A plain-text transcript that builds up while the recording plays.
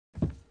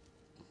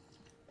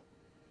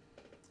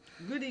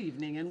Good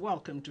evening and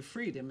welcome to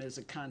Freedom is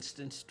a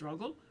Constant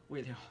Struggle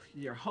with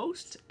your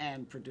host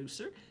and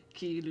producer,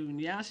 Kilu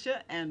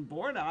Nyasha, and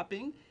board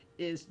opping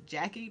is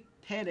Jackie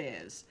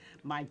Perez.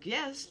 My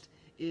guest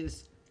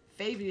is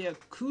Phavia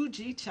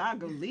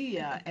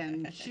Kujichagulia,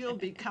 and she'll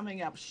be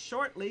coming up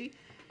shortly.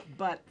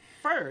 But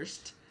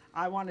first,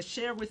 I want to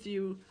share with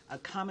you a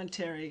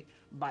commentary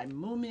by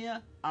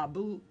Mumia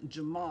Abu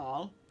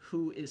Jamal,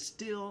 who is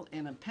still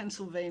in a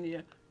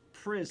Pennsylvania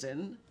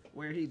prison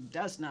where he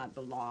does not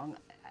belong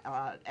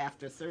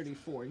after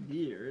 34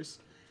 years.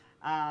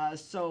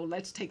 So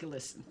let's take a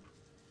listen.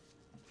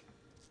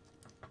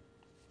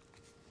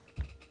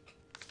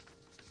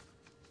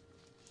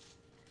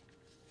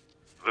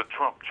 The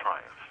Trump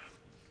triumph.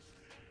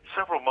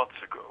 Several months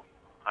ago,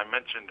 I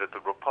mentioned that the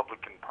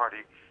Republican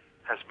Party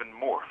has been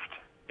morphed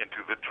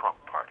into the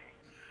Trump Party.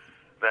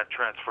 That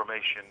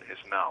transformation is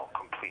now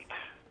complete.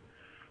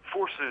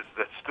 Forces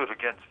that stood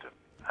against him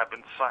have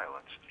been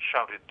silenced,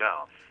 shouted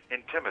down,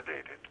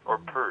 intimidated, or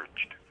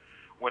purged.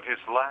 When his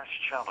last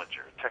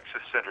challenger,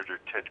 Texas Senator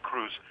Ted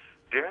Cruz,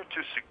 dared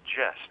to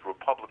suggest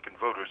Republican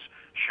voters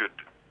should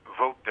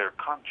vote their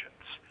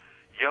conscience,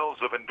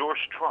 yells of endorse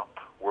Trump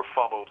were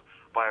followed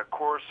by a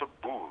chorus of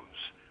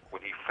boos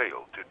when he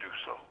failed to do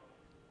so.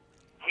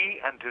 He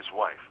and his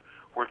wife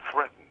were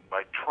threatened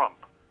by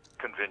Trump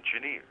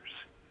conventioneers.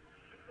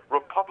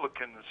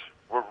 Republicans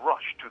were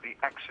rushed to the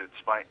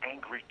exits by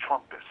angry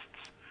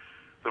Trumpists.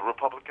 The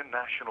Republican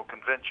National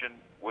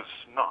Convention was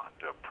not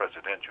a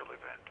presidential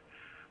event,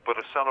 but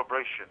a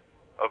celebration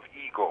of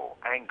ego,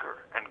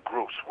 anger, and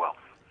gross wealth.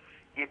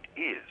 It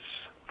is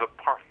the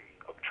party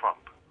of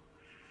Trump.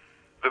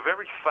 The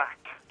very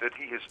fact that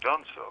he has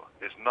done so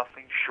is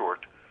nothing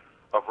short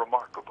of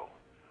remarkable.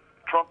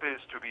 Trump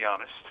is, to be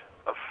honest,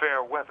 a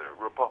fair-weather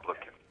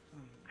Republican.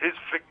 His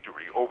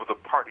victory over the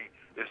party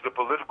is the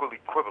political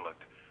equivalent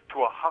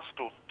to a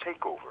hostile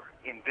takeover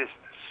in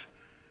business.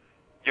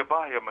 You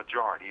buy a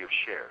majority of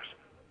shares,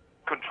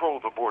 control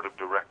the board of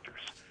directors,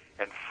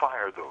 and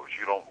fire those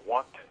you don't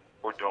want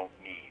or don't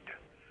need.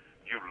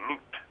 You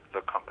loot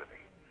the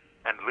company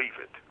and leave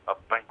it a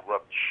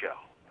bankrupt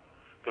shell.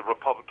 The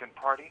Republican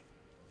Party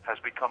has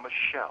become a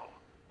shell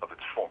of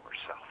its former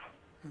self.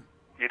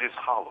 It is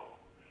hollow,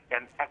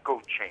 an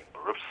echo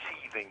chamber of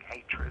seething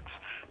hatreds,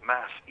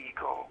 mass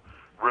ego,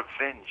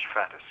 revenge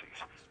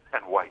fantasies,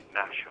 and white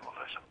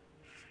nationalism.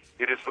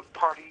 It is the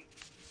party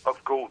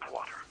of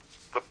Goldwater,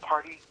 the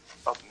party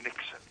of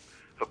Nixon,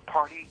 the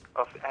party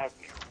of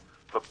Agnew,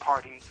 the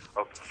party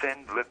of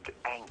thin-lipped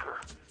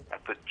anger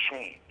at the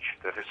change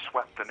that has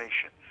swept the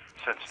nation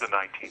since the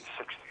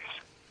 1960s.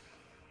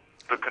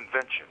 The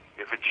convention,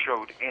 if it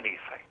showed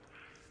anything,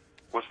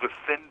 was the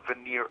thin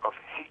veneer of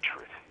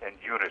hatred and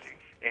unity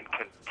in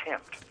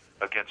contempt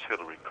against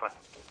Hillary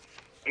Clinton.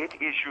 It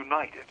is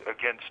united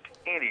against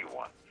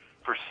anyone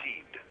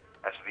perceived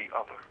as the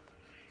other.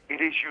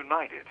 It is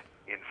united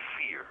in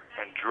fear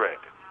and dread.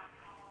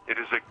 It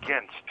is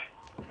against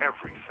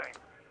everything.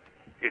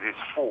 It is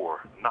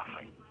for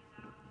nothing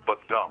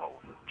but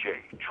Donald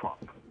J.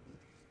 Trump.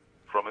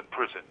 From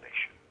Imprisoned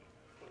Nation,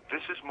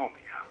 this is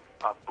Mumia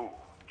Abu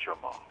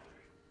Jamal.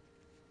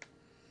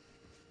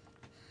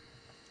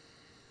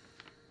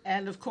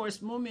 And of course,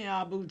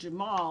 Mumia Abu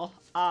Jamal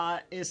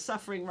is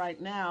suffering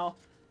right now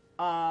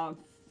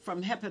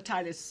from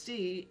hepatitis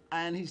C,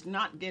 and he's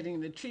not getting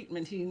the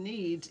treatment he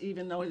needs,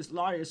 even though his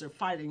lawyers are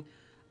fighting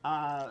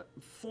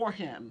for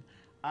him.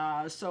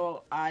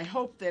 So I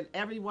hope that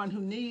everyone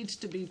who needs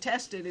to be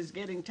tested is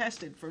getting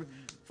tested for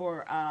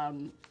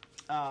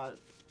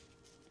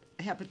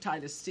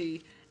hepatitis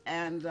C,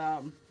 and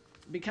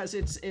because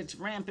it's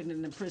rampant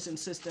in the prison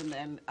system,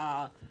 and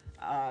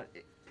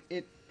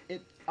it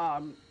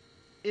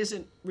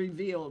isn't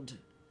revealed,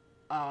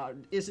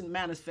 isn't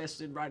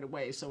manifested right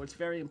away. So it's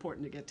very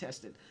important to get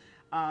tested.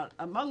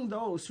 Among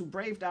those who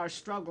braved our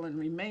struggle and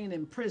remain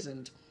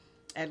imprisoned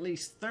at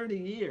least 30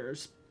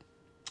 years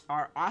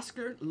are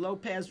Oscar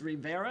Lopez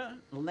Rivera,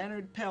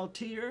 Leonard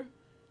Peltier,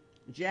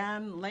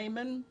 Jan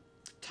Lehman,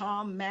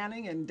 Tom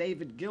Manning, and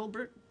David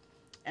Gilbert.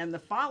 And the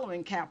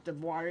following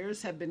captive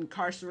warriors have been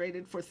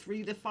incarcerated for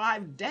 3 to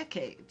 5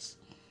 decades.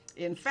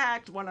 In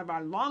fact, one of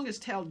our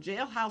longest-held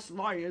jailhouse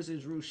lawyers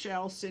is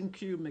Ruchelle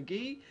Sinque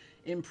McGee,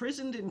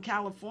 imprisoned in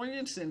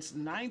California since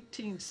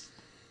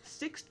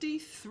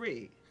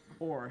 1963,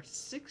 or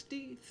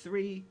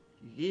 63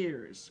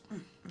 years.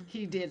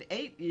 He did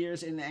 8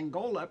 years in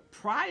Angola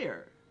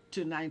prior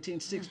to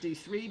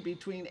 1963,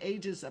 between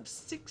ages of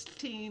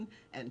 16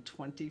 and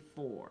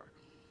 24.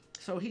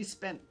 So he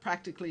spent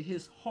practically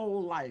his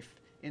whole life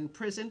in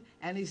prison,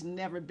 and he's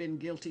never been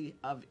guilty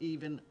of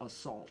even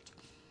assault.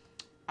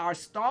 Our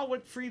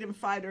stalwart freedom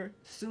fighter,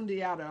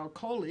 Sundiata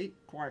Acoli,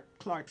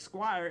 Clark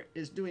Squire,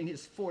 is doing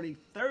his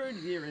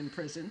 43rd year in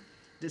prison,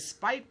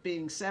 despite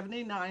being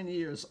 79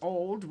 years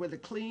old with a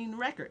clean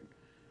record,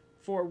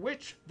 for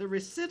which the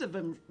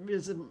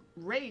recidivism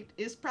rate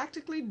is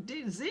practically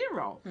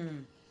zero.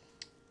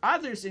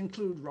 Others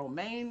include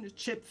Romaine,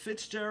 Chip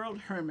Fitzgerald,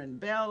 Herman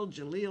Bell,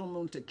 Jaleel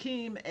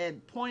Muntakim,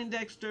 Ed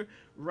Poindexter,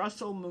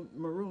 Russell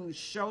Maroon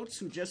Schultz,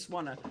 who just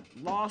won a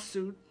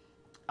lawsuit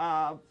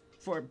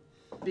for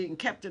being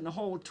kept in the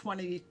hole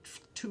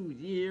 22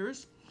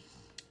 years,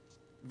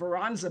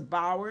 Veronza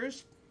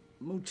Bowers,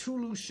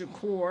 Mutulu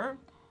Shakur,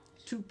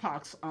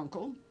 Tupac's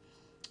uncle,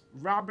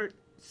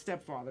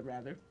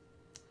 stepfather,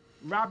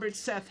 Robert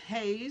Seth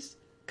Hayes,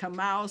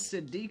 Kamal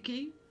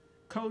Siddiqui,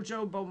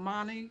 Kojo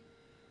Bomani,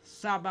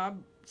 Sababu,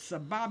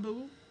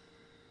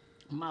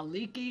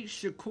 Maliki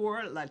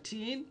Shakur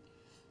Latin.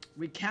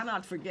 We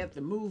cannot forget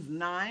the Move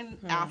 9,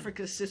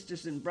 Africa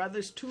Sisters and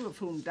Brothers, 2 of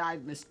whom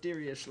died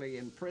mysteriously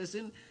in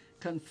prison,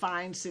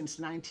 confined since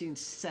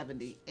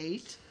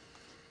 1978.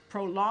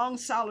 Prolonged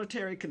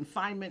solitary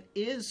confinement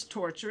is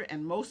torture,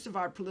 and most of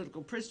our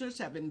political prisoners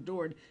have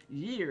endured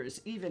years,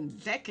 even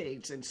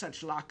decades in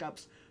such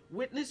lockups.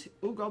 Witness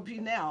Hugo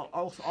Pinel,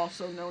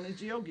 also known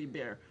as Yogi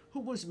Bear, who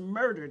was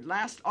murdered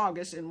last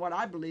August in what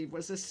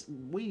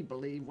we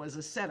believe was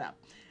a setup.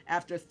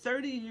 After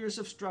 30 years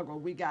of struggle,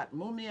 we got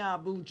Mumia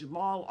Abu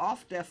Jamal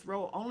off death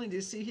row, only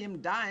to see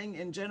him dying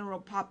in general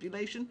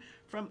population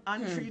from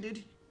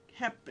untreated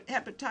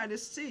hepatitis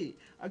C,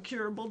 a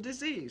curable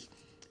disease.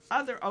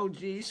 Other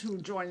OGs who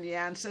joined the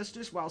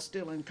ancestors while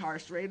still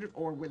incarcerated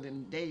or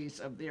within days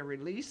of their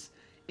release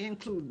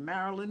include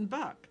Marilyn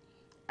Buck,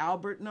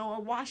 Albert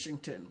Noah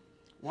Washington,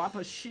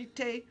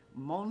 Wapashite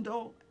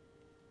Mondo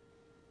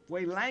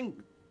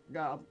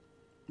Welanga,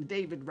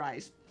 David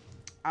Rice,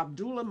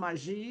 Abdullah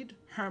Majid,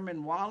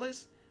 Herman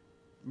Wallace,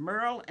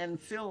 Merle and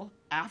Phil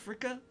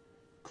Africa,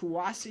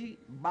 Kuwasi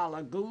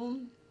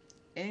Balagoon,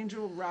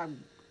 Angel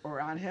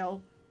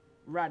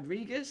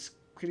Rodriguez,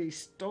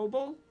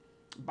 Cristobal,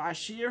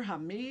 Bashir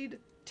Hamid,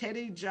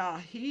 Teddy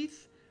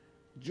Jaheath,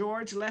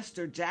 George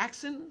Lester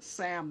Jackson,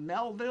 Sam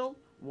Melville,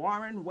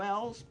 Warren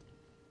Wells,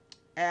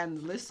 and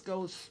the list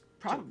goes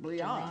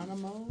probably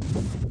on. Well,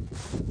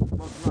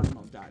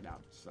 Geronimo died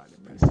outside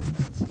of prison.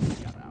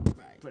 He got out,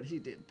 right. But he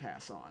did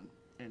pass on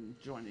and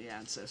join the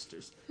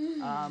ancestors.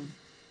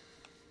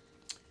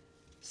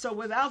 So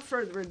without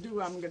further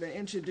ado, I'm going to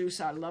introduce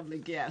our lovely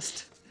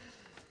guest,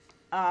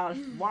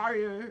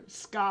 warrior,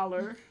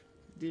 scholar,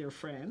 dear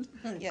friend,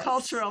 yes.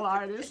 Cultural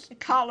artist,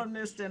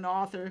 columnist, and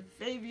author,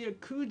 Phavia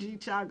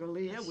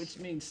Kujichagulia, which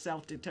means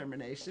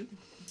self-determination,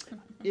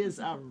 is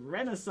a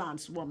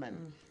Renaissance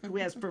woman who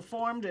has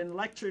performed and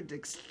lectured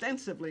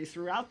extensively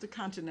throughout the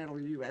continental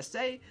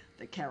USA,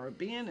 the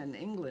Caribbean, and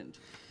England.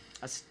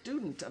 A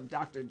student of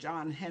Dr.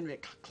 John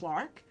Henrik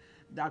Clarke,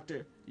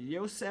 Dr.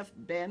 Yosef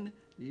Ben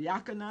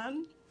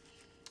Yachanan,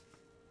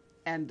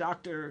 and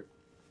Dr.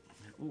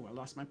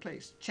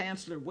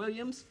 Chancellor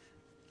Williams.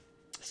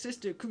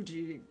 Sister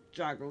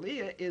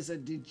Kujichagulia is a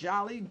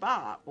Dijali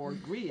Ba, or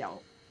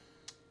griot,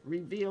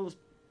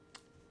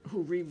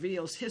 who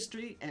reveals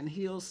history and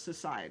heals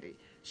society.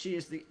 She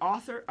is the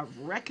author of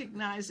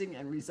Recognizing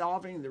and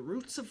Resolving the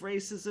Roots of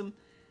Racism,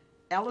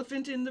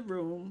 Elephant in the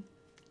Room,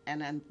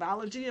 an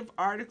anthology of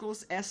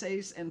articles,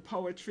 essays, and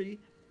poetry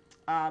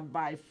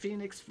by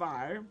Phoenix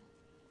Fire.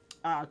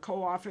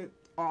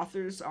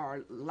 Co-authors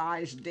are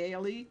Lige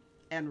Daly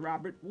and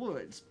Robert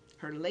Woods.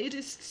 Her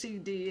latest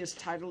CD is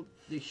titled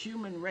The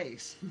Human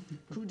Race.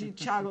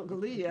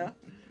 Kujichagulia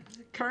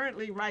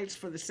currently writes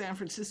for the San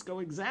Francisco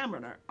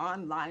Examiner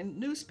online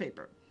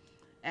newspaper.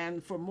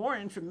 And for more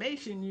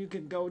information, you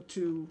could go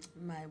to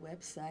my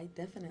website,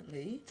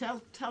 definitely.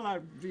 Tell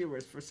our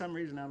viewers, for some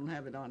reason I don't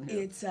have it on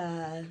here. It's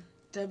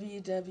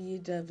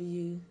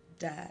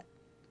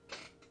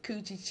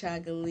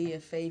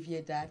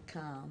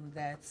www.kujichaguliafavia.com.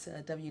 That's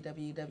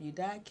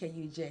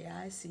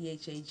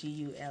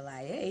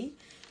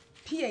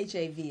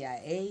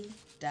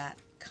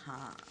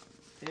www.kujichaguliafavia.com.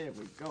 There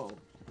we go.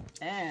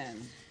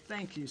 And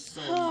thank you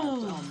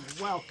so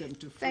much. Welcome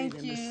to Freedom.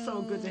 Thank you. It's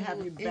so good to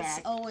have you back. It's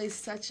always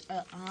such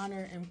an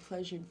honor and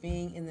pleasure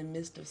being in the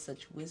midst of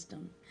such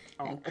wisdom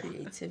and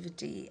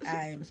creativity.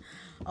 I'm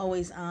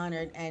always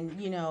honored. And,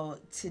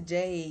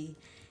 today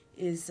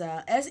is,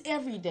 as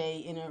every day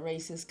in a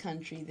racist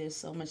country, there's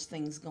so much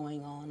things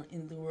going on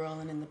in the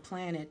world and in the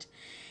planet.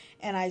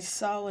 And I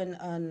saw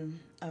an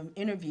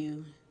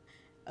interview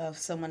of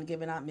someone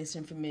giving out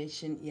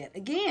misinformation yet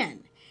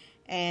again.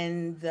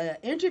 And the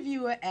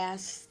interviewer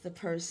asked the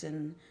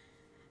person,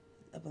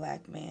 a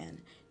black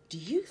man, do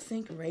you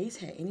think race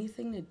had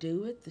anything to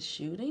do with the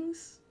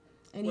shootings?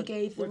 And he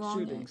gave the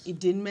wrong answer. It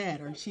didn't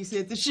matter. She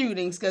said the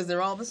shootings because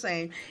they're all the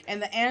same.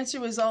 And the answer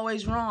was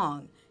always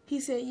wrong. He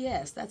said,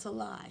 yes, that's a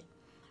lie.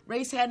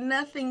 Race had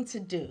nothing to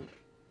do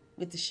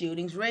with the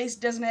shootings. Race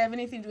doesn't have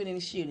anything to do with any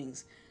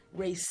shootings.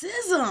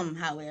 Racism,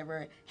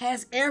 however,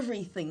 has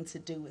everything to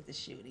do with the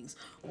shootings.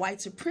 White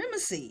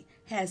supremacy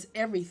has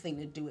everything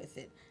to do with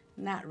it.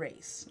 not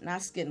race,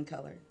 not skin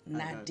color,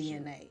 not got you.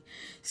 DNA.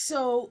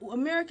 So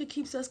America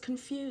keeps us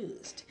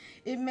confused.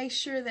 It makes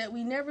sure that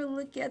we never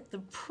look at the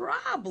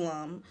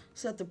problem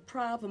so that the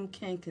problem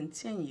can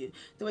continue.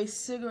 The way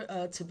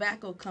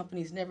tobacco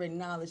companies never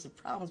acknowledge the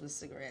problems with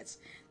cigarettes.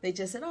 They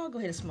just said, oh, go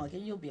ahead and smoke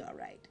it, you'll be all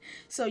right.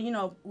 So,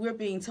 we're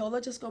being told,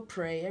 let's just go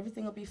pray,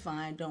 everything will be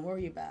fine, don't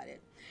worry about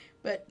it.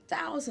 But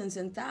thousands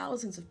and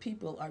thousands of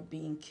people are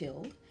being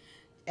killed.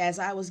 As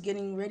I was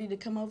getting ready to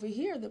come over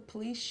here, the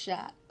police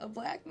shot a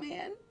black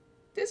man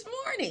this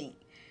morning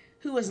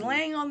who was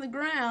laying on the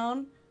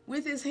ground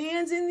with his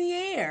hands in the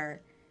air,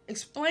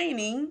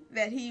 explaining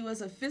that he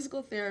was a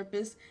physical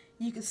therapist.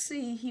 You could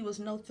see he was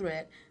no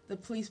threat. The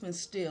policeman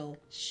still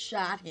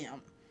shot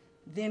him,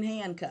 then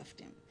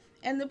handcuffed him.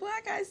 And the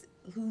black guy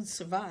who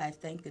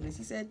survived, thank goodness,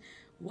 he said,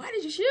 why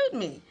did you shoot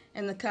me?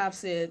 And the cop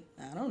said,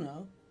 I don't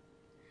know.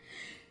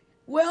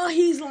 Well,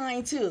 he's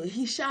lying too.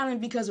 He shot him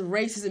because of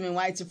racism and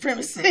white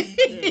supremacy.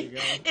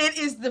 It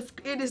is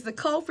the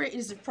culprit. It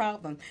is the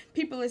problem.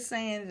 People are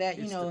saying that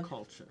it's the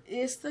culture.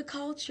 It's the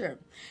culture,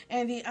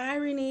 and the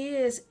irony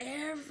is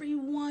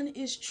everyone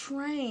is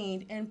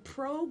trained and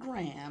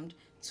programmed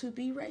to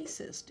be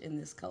racist in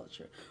this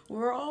culture.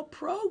 We're all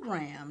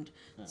programmed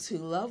to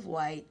love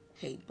white,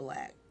 hate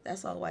black.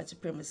 That's all white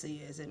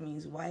supremacy is. It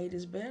means white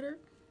is better.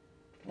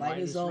 White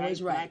is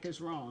always right. Black is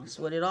wrong. That's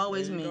what it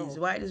always means.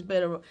 Go. White is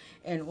better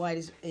and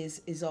white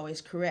is always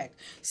correct.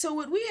 So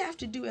what we have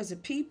to do as a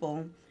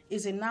people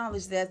is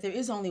acknowledge that there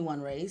is only one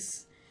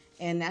race,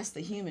 and that's the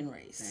human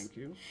race. Thank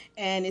you.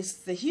 And it's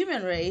the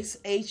human race,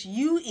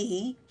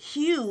 H-U-E,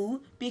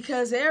 hue,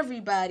 because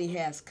everybody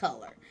has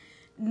color.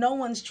 No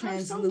one's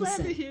translucent. I'm so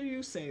glad to hear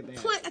you say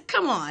that.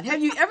 Come on.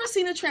 Have you ever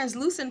seen a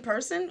translucent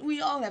person?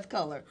 We all have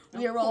color.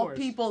 We are all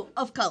people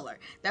of color.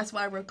 That's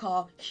why we're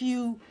called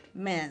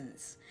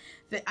humans.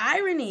 The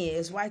irony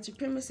is white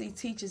supremacy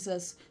teaches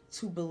us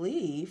to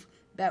believe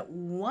that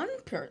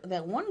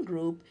one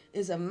group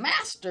is a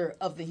master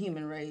of the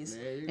human race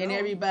and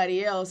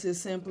everybody else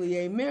is simply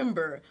a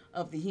member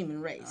of the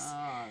human race.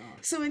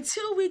 So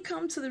until we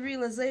come to the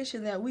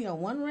realization that we are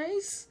one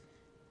race,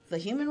 the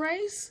human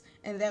race,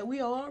 and that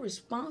we are all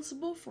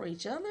responsible for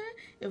each other,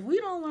 if we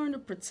don't learn to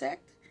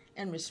protect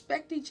and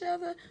respect each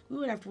other, we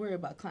wouldn't have to worry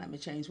about climate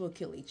change. We'll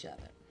kill each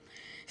other.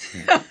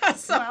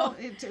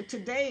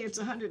 Today it's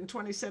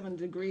 127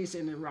 degrees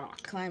in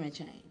Iraq. Climate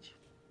change.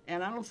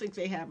 And I don't think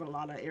they have a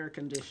lot of air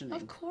conditioning.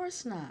 Of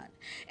course not.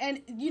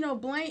 And,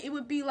 it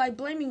would be like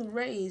blaming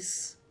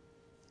race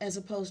as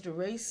opposed to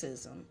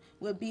racism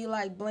would be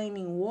like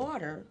blaming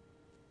water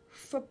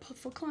for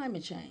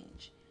climate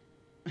change.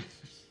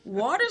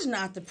 Water's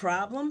not the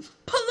problem.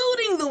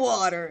 Polluting the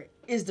water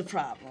is the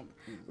problem.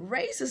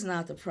 Race is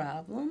not the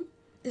problem.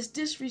 It's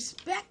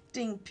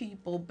disrespecting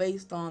people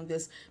based on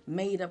this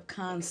made-up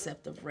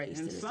concept of race.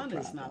 And sun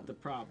is not the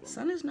problem.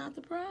 Sun is not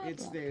the problem.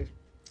 It's the,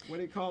 what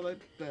do you call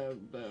it?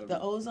 The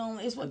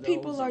ozone. It's what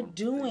people are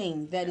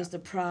doing that is the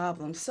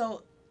problem.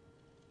 So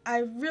I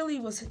really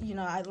was,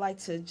 I'd like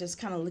to just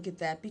kind of look at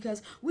that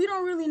because we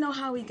don't really know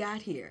how we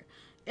got here.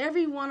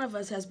 Every one of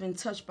us has been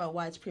touched by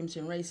white supremacy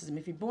and racism.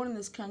 If you're born in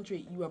this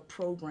country, you are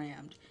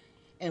programmed.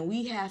 And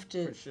we have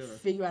to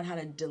figure out how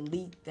to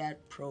delete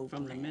that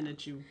program. From the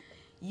minute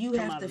you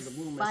have to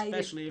womb, fight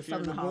it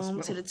from the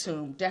womb to the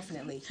tomb,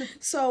 definitely.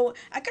 So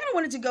I kind of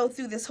wanted to go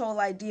through this whole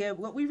idea.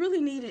 What we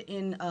really need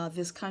in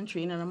this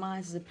country and in our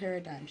minds is a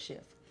paradigm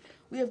shift.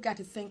 We have got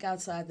to think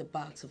outside the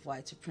box of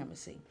white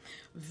supremacy.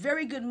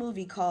 Very good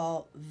movie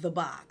called The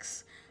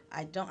Box.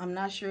 I'm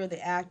not sure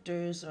the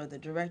actors or the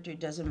director, it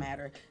doesn't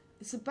matter.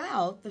 It's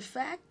about the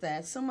fact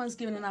that someone's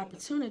given an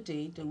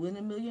opportunity to win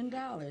 $1 million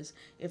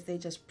if they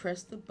just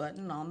press the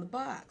button on the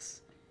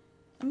box.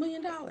 $1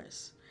 million.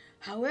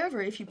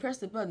 However, if you press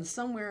the button,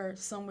 somewhere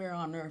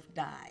on earth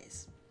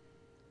dies.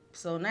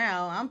 So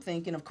now I'm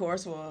thinking, of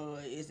course, well,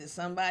 is it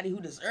somebody who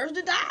deserves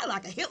to die,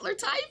 like a Hitler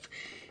type?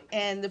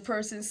 And the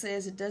person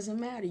says, it doesn't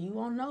matter. You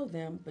won't know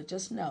them, but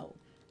just know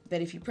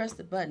that if you press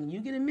the button, you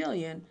get $1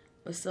 million,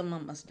 but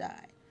someone must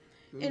die.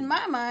 In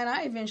my mind,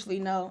 I eventually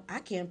know I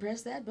can't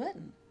press that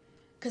button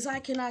because I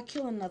cannot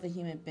kill another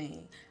human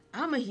being.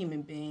 I'm a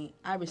human being.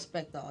 I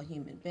respect all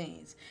human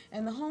beings.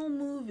 And the whole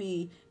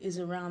movie is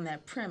around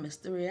that premise.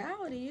 The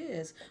reality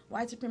is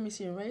white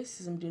supremacy and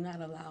racism do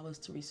not allow us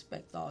to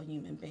respect all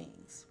human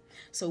beings.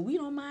 So we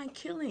don't mind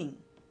killing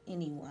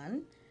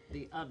anyone.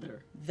 The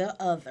other.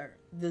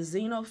 The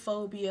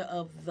xenophobia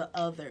of the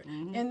other.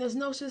 Mm-hmm. And there's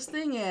no such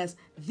thing as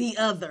the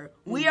other.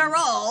 Mm-hmm. We are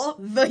all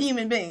the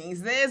human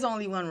beings. There's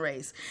only one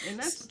race. And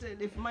that's,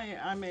 if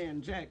I may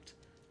inject,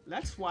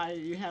 that's why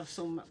you have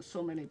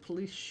so many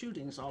police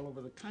shootings all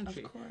over the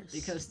country. Of course.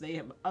 Because they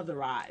have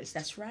otherized.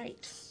 That's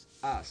right.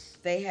 Us.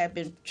 They have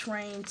been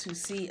trained to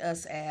see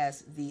us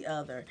as the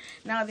other.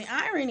 Now the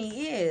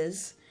irony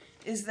is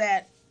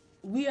that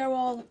we've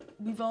all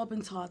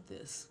been taught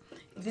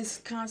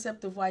this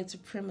concept of white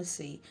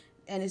supremacy,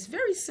 and it's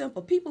very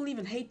simple. People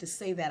even hate to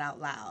say that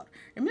out loud.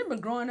 Remember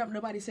growing up,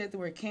 nobody said the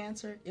word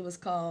cancer. It was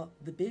called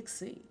the big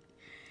C.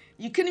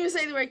 You couldn't even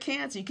say the word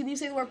cancer. You couldn't even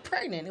say the word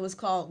pregnant. It was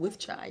called with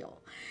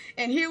child.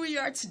 And here we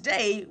are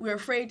today. We're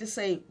afraid to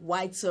say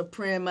white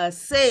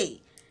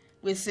supremacy,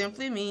 which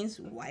simply means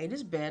white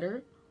is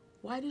better,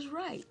 white is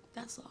right.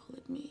 That's all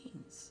it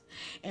means.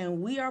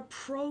 And we are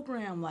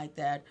programmed like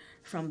that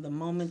from the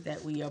moment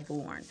that we are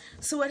born.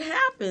 So what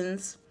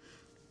happens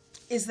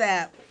is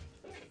that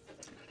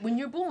when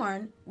you're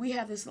born, we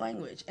have this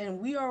language, and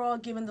we are all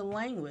given the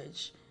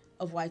language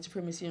of white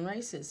supremacy and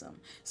racism.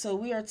 So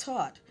we are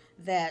taught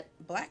that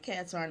black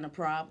cats are the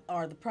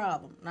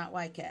problem, not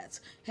white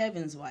cats.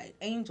 Heaven's white,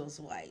 angels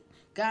white,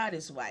 God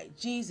is white,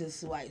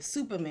 Jesus is white,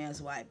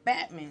 Superman's white,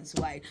 Batman's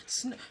white.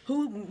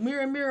 Who,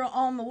 mirror, mirror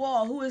on the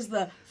wall, who is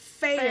the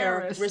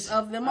fairest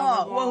of them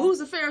all? Well, who's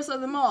the fairest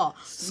of them all?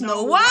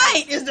 Snow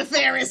White is the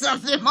fairest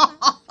of them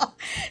all.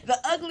 The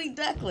ugly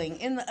duckling.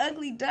 In the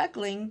ugly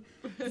duckling,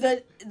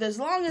 as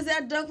long as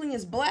that duckling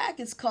is black,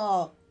 it's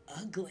called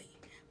ugly.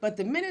 But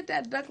the minute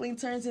that duckling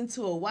turns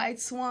into a white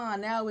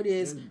swan, now it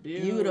is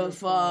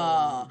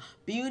beautiful.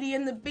 Beauty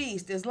and the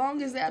Beast. As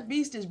long as that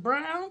beast is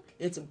brown,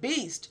 it's a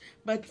beast.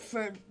 But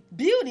for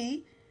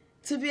Beauty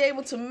to be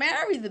able to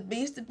marry the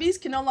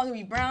beast can no longer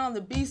be brown.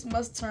 The beast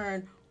must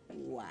turn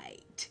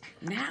white.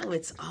 Now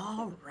it's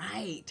all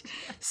right.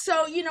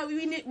 So,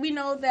 we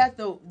know that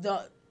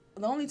the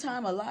only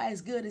time a lie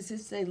is good is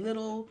just a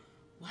little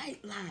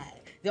white lie.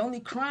 The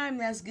only crime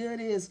that's good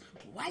is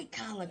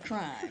white-collar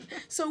crime.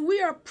 So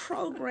we are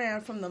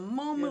programmed from the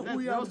moment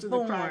we are born. Those are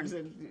the crimes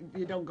that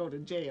you don't go to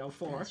jail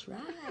for. That's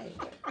right.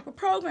 We're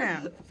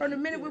programmed from the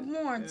minute we're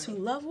born to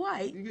love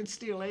white. You can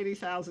steal 80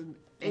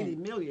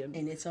 million.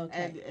 And it's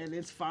okay. And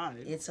it's fine.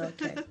 It's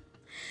okay.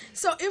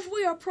 So if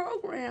we are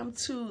programmed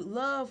to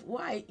love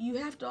white, you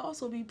have to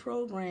also be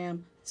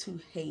programmed to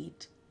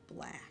hate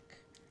black.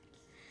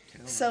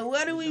 So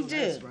what do we do?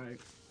 That's right.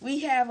 We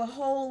have a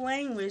whole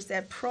language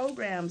that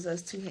programs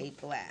us to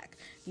hate black.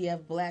 You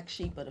have black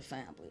sheep of the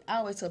family. I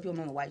always tell people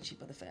I'm the white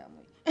sheep of the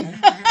family.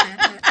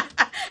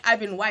 I've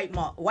been white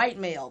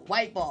male,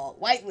 white ball,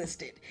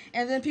 whitelisted.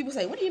 And then people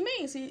say, what do you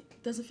mean? See,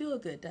 it doesn't feel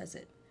good, does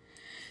it?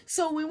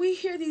 So when we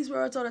hear these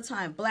words all the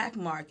time, black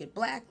market,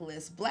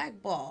 blacklist,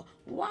 blackball,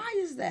 why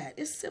is that?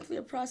 It's simply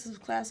a process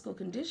of classical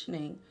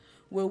conditioning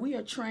where we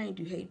are trained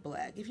to hate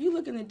black. If you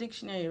look in the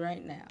dictionary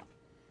right now,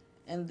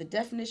 and the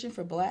definition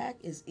for black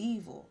is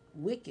evil,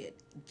 wicked,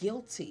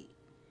 guilty.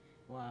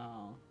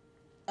 Wow.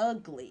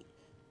 Ugly.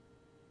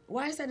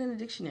 Why is that in the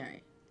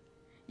dictionary?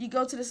 You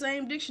go to the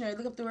same dictionary,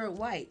 look up the word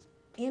white,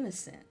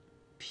 innocent,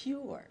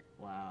 pure.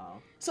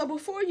 Wow. So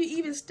before you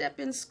even step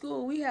in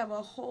school, we have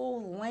a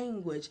whole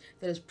language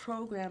that has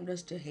programmed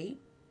us to hate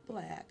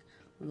black,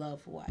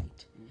 love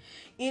white.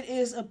 It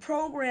is a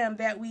program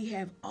that we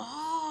have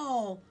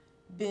all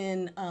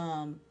been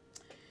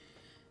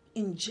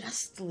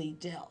unjustly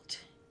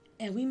dealt.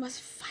 And we must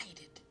fight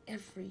it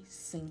every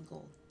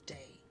single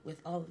day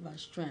with all of our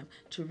strength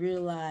to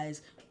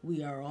realize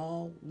we are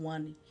all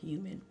one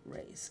human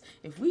race.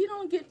 If we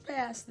don't get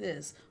past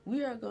this,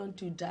 we are going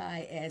to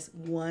die as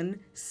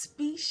one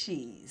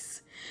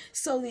species.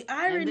 So the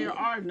irony... And there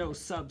are no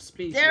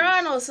subspecies. There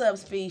are no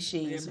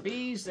subspecies. There are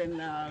bees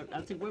and, I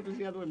think, what was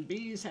the other one?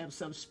 Bees have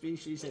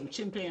subspecies and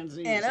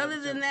chimpanzees. And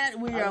other than that,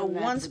 we are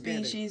one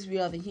species. We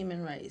are the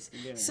human race.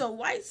 Yeah. So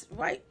white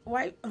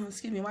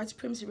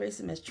supremacy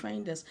racism has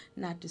trained us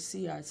not to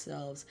see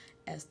ourselves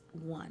as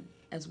one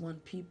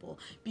people,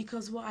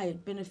 because why?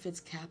 It benefits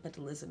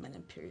capitalism and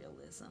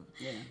imperialism.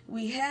 Yeah.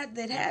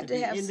 That had to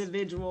have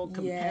individual,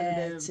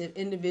 competitive,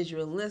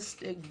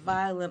 individualistic,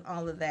 violent,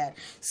 all of that.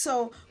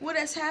 So what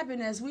has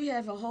happened is we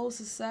have a whole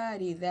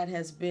society that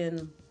has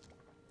been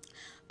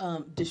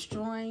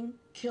destroying,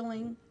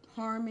 killing,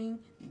 harming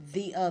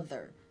the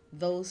other,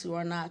 those who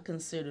are not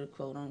considered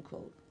quote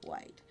unquote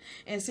white.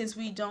 And since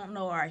we don't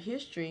know our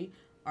history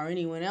or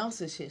anyone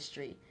else's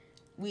history,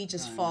 we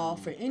just fall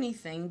for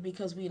anything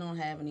because we don't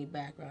have any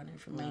background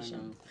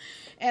information.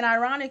 And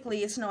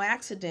ironically, it's no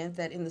accident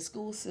that in the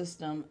school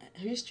system,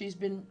 history's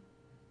been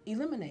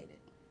eliminated.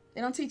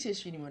 They don't teach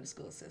history anymore in the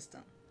school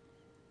system.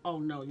 Oh,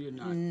 no, you're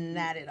not.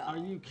 Not at all. Are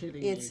you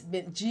kidding It's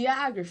me? been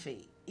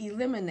geography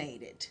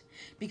eliminated.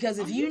 Because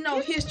if you know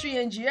history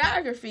and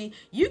geography,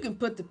 you can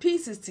put the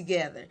pieces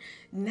together.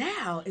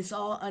 Now it's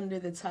all under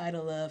the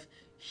title of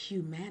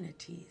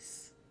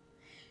humanities.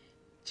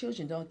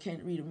 Children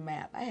can't read a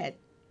map. I had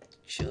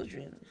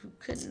children who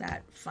could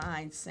not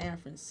find San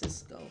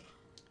Francisco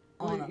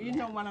on a map. You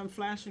know what I'm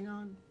flashing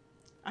on?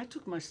 I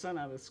took my son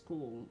out of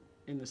school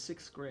in the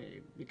 6th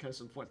grade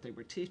because of what they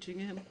were teaching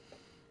him,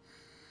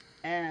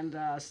 and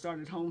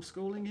started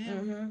homeschooling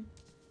him. Mm-hmm.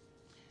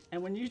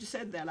 And when you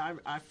said that,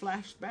 I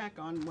flashed back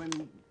on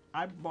when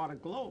I bought a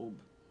globe,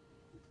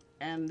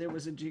 and there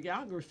was a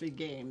geography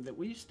game that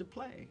we used to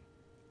play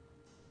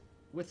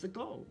with the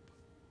globe.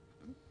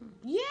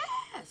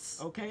 Yes.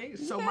 Okay,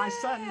 so my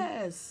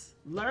son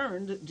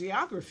learned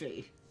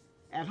geography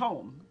at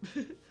home.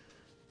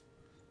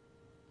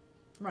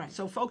 Right.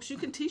 So, folks, you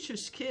can teach your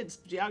kids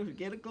geography.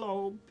 Get a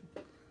globe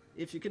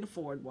if you can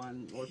afford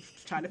one, or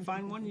try to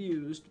find one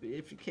used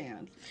if you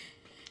can.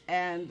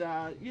 and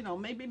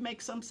maybe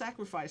make some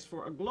sacrifice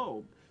for a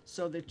globe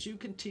so that you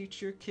can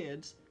teach your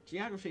kids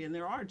geography. And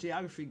there are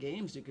geography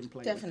games you can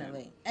play Definitely.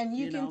 with them, And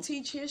you can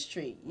teach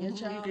history, your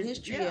child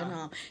history yeah. at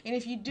home. And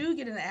if you do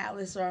get an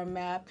atlas or a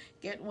map,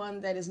 get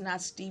one that is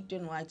not steeped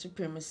in white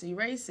supremacy,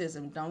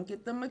 racism. Don't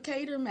get the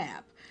Mercator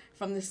map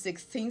from the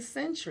 16th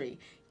century.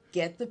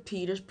 Get the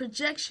Peters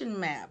projection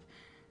map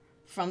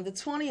from the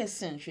 20th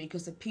century,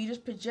 because the Peters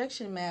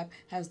projection map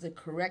has the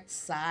correct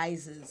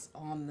sizes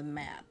on the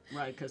map.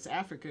 Right, because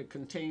Africa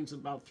contains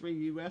about 3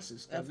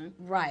 U.S.'s, doesn't it?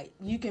 Right.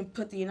 You can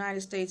put the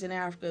United States and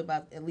Africa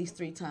about at least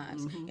 3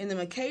 times. In the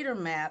Mercator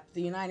map,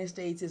 the United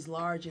States is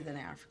larger than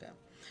Africa.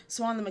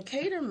 So on the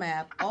Mercator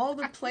map, all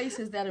the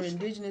places that are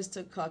indigenous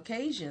to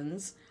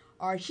Caucasians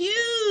are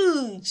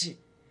huge.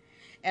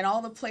 And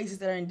all the places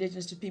that are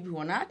indigenous to people who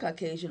are not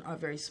Caucasian are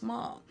very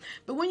small.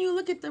 But when you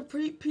look at the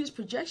Peters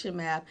projection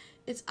map,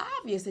 it's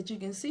obvious that you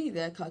can see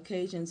that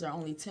Caucasians are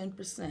only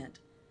 10%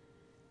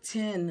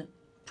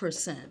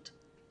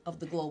 of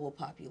the global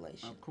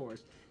population. Of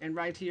course. And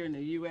right here in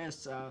the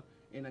U.S.,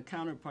 in a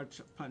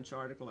Counterpunch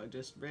article I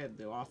just read,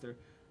 the author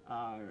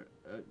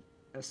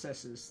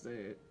assesses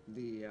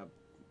the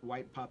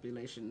white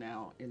population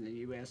now in the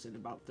U.S. at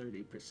about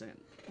 30%.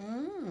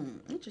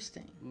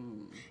 Interesting.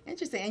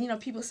 Interesting.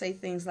 And people say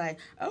things like,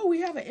 "Oh,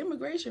 we have an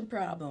immigration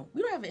problem."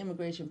 We don't have an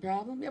immigration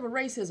problem. We have a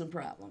racism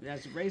problem.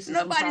 That's racism.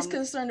 Nobody's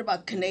concerned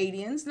about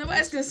Canadians.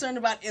 Nobody's concerned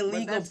about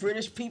illegal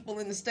British people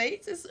in the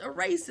States. It's a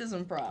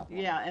racism problem.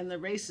 Yeah, and the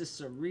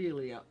racists are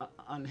really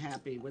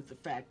unhappy with the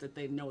fact that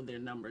they know their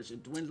numbers are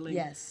dwindling.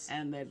 Yes.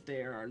 And that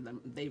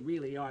they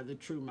really are the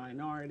true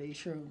minority.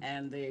 True.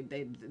 And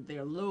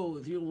they're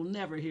loath. You will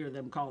never hear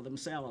them call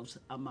themselves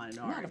a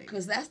minority.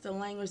 Because that's the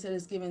language that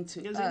is given to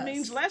us. Because it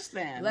means less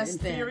than,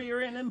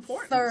 inferior in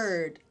importance.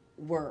 Third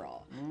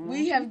world.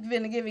 We have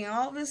been giving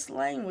all this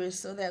language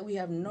so that we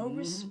have no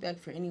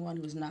respect for anyone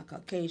who is not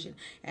Caucasian.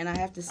 And I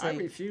have to say, I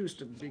refuse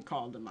to be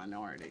called a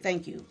minority.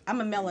 Thank you. I'm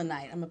a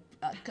Melanite.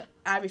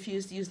 I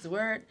refuse to use the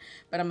word,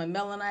 but I'm a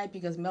Melanite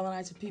because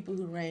Melanites are people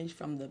who range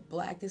from the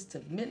blackest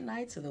to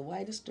midnight to the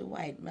whitest to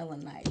white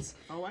Melanites.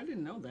 Oh, I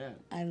didn't know that.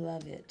 I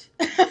love it.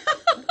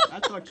 I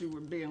thought you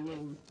were being a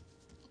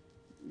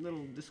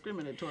little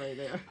discriminatory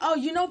there. Oh,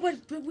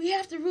 but we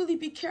have to really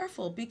be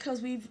careful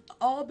because we've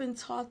all been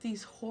taught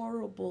these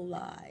horrible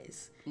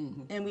lies.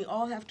 And we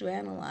all have to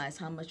analyze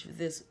how much of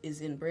this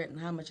is inbred and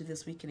how much of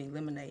this we can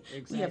eliminate.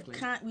 Exactly.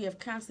 We have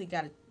constantly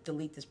got to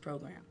delete this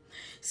program.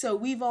 So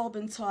we've all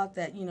been taught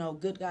that,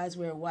 good guys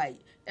wear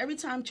white. Every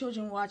time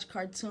children watch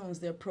cartoons,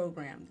 they're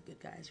programmed. Good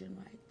guys are in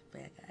white.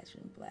 Bad guys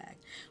are in black.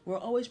 We're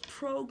always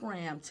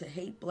programmed to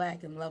hate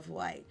black and love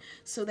white.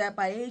 So that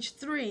by age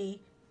 3,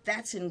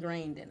 that's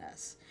ingrained in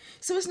us.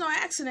 So it's no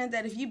accident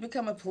that if you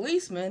become a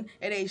policeman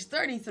at age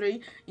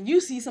 33 and you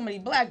see somebody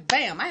black,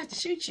 bam, I have to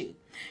shoot you.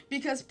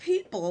 Because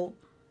people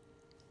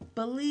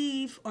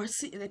believe or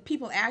see that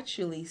people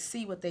actually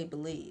see what they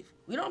believe.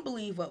 We don't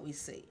believe what we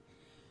see.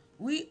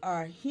 We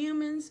are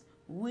humans.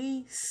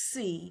 We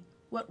see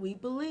what we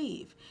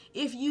believe.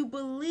 If you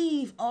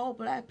believe all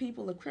black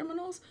people are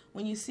criminals,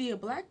 when you see a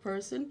black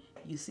person,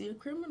 you see a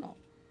criminal.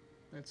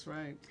 That's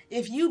right.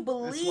 If you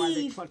believe... That's why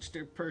they clutch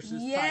their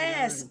purses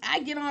Yes. tighter. I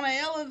get on an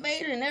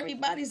elevator and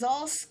everybody's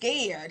all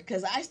scared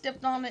because I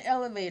stepped on the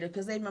elevator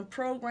because they've been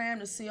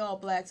programmed to see all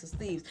blacks as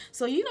thieves.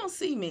 So you don't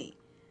see me.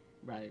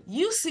 Right.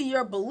 You see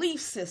your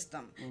belief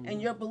system,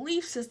 and your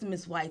belief system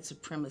is white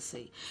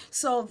supremacy.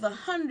 So the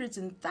hundreds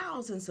and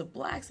thousands of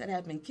blacks that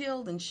have been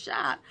killed and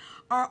shot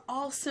are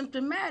all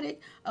symptomatic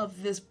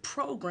of this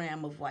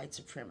program of white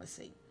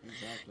supremacy.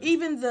 Exactly.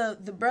 Even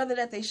the brother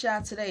that they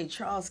shot today,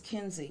 Charles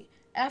Kinsey,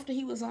 after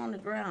he was on the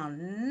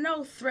ground,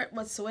 no threat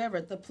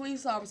whatsoever. The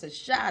police officer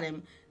shot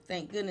him.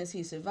 Thank goodness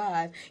he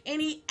survived.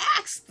 And he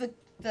asked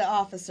the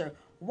officer,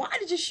 "Why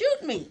did you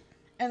shoot me?"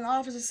 And the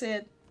officer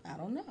said, "I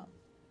don't know."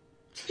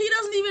 He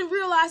doesn't even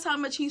realize how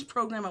much he's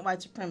programmed with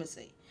white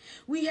supremacy.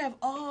 We have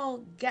all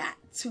got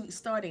to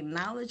start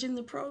acknowledging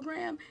the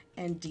program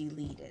and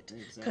delete it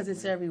because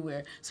it's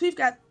everywhere. So we've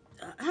got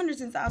hundreds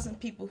and thousands of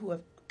people who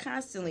have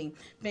constantly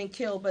been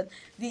killed. But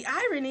the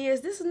irony is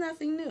this is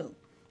nothing new.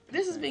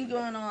 This has been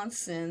going on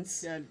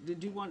since... Yeah,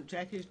 did you want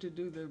Jackie to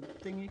do the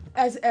thingy?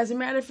 As a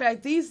matter of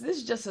fact, this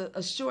is just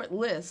a short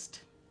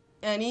list.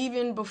 And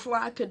even before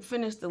I could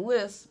finish the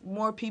list,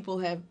 more people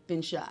have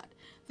been shot.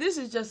 This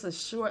is just a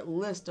short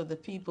list of the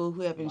people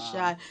who have been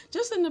shot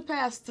just in the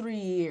past 3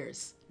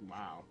 years.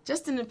 Wow.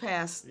 Just in the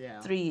past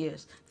 3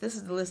 years. This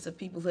is the list of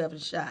people who have been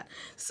shot.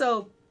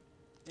 So...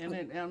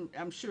 And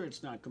I'm sure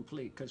it's not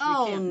complete because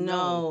we can't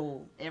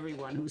know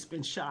everyone who's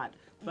been shot.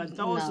 But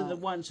those are the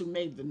ones who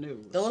made the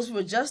news. Those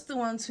were just the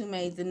ones who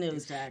made the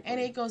news. Exactly. And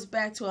it goes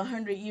back to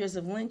 100 years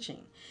of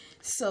lynching.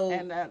 So...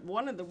 And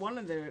one of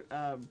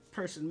the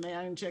person, may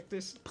I inject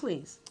this?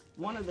 Please.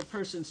 One of the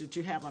persons that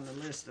you have on the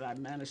list that I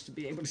managed to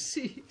be able to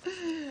see,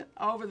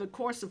 over the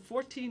course of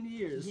 14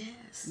 years,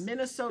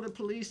 Minnesota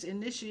police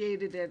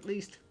initiated at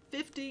least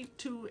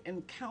 52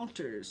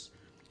 encounters,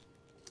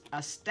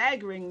 a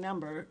staggering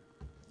number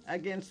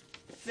against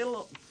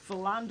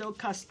Philando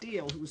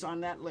Castile, who's on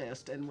that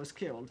list and was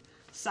killed,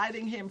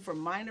 citing him for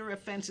minor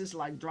offenses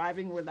like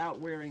driving without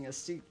wearing a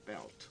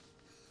seatbelt.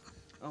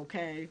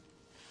 Okay?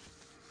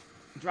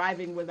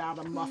 Driving without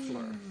a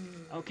muffler.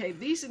 Okay,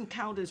 these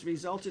encounters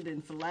resulted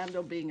in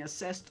Philando being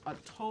assessed a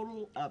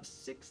total of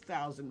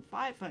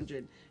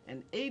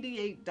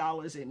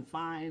 $6,588 in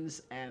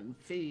fines and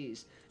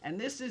fees. And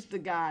this is the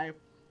guy,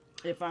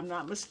 if I'm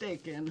not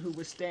mistaken, who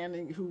was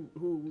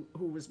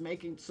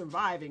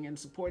surviving and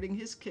supporting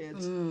his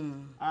kids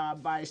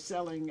by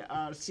selling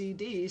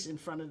CDs in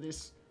front of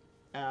this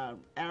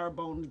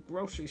Arabone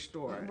grocery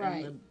store.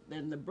 Right.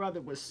 And the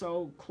brother was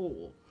so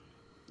cool.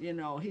 You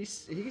know,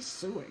 he's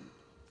suing.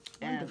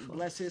 And Wonderful.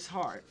 bless his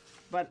heart.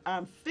 But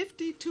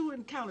 52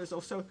 encounters.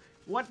 So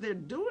what they're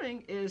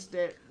doing is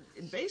that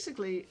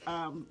basically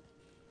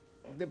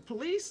the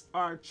police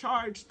are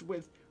charged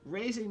with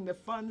raising the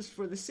funds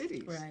for the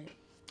cities. Right.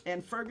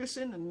 And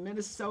Ferguson and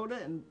Minnesota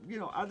and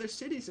other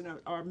cities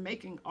are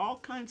making all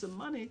kinds of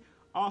money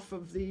off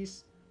of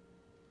these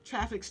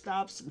traffic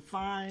stops and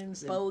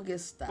fines and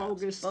Bogus stops.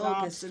 bogus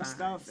stops and fines.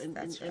 stuff. And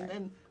That's right. and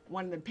then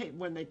when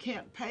they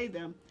can't pay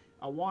them,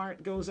 a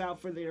warrant goes out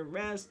for their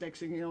arrest. Next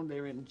thing you know,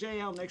 they're in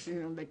jail. Next thing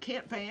you know, they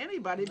can't pay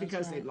anybody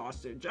because right. they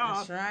lost their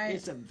job. That's right.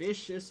 It's a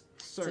vicious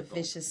circle. It's a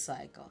vicious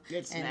cycle.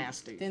 It's and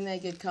nasty. Then they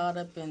get caught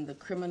up in the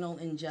criminal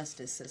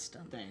injustice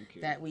system Thank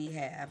you. that we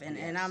have. And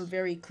Yes. I'm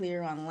very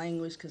clear on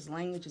language because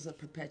language is what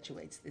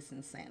perpetuates this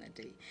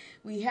insanity.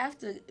 We have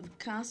to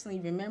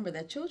constantly remember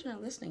that children are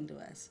listening to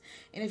us.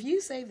 And if you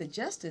say the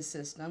justice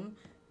system,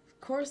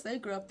 of course, they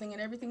grow up thinking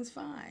everything's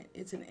fine.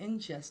 It's an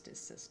injustice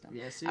system.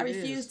 Yes, I it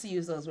refuse is. to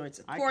use those words.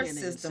 I Court can't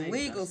even system, say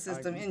legal just-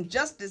 system,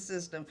 injustice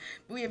system.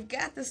 We have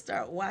got to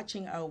start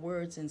watching our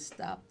words and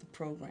stop the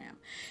program.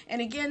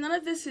 And again, none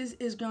of this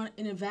is going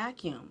in a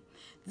vacuum.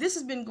 This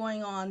has been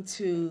going on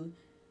to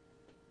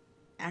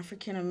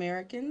African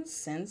Americans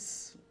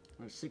since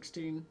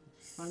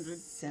 1600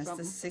 since something?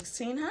 the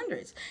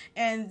 1600s.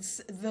 And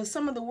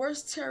some of the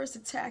worst terrorist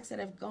attacks that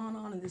have gone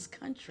on in this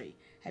country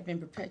have been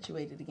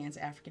perpetuated against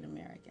African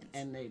Americans.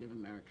 And Native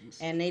Americans.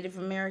 And Native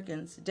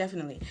Americans,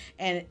 definitely.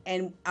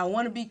 And I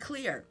want to be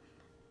clear,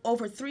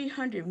 over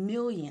 300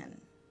 million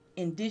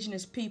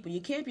indigenous people.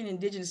 You can't be an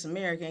indigenous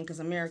American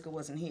because America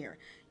wasn't here.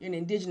 You're an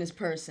indigenous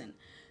person.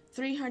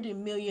 300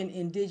 million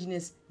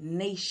indigenous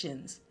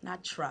nations,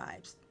 not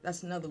tribes.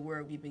 That's another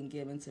word we've been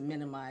given to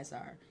minimize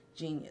our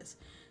genius.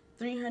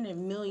 300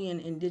 million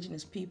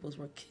indigenous peoples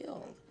were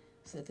killed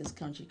so that this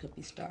country could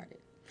be started.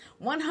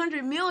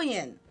 100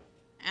 million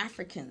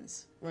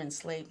Africans were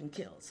enslaved and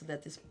killed so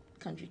that this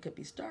country could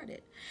be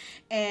started.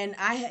 And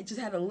I just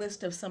had a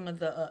list of some of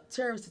the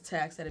terrorist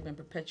attacks that have been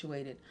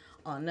perpetuated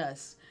on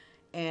us.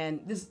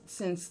 And this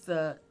since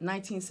the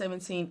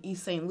 1917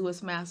 East St.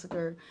 Louis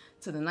massacre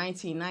to the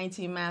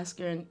 1919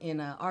 massacre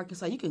in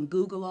Arkansas. You can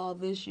Google all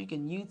this. You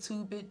can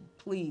YouTube it.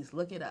 Please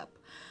look it up.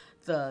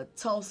 The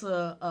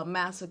Tulsa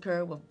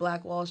massacre with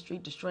Black Wall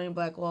Street, destroying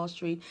Black Wall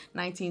Street,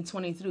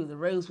 1923, the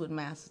Rosewood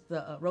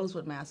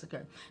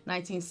massacre,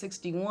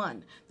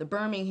 1961, the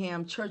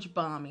Birmingham church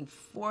bombing,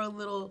 4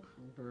 little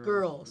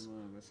girls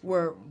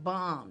were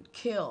bombed,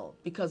 killed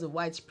because of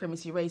white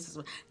supremacy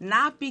racism,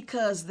 not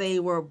because they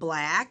were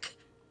black.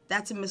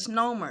 That's a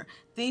misnomer.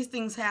 These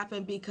things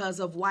happen because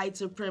of white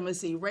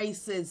supremacy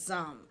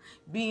racism.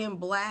 Being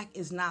black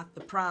is not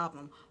the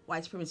problem.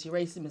 White supremacy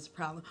racism is the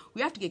problem.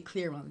 We have to get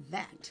clear on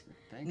that.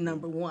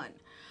 Number one.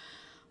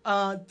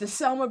 The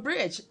Selma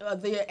Bridge,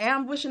 the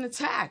ambush and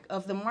attack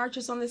of the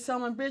marchers on the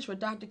Selma Bridge for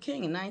Dr.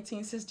 King in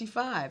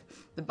 1965.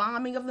 The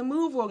bombing of the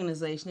MOVE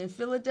organization in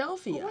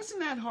Philadelphia. Well,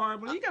 wasn't that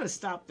horrible? You got to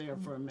stop there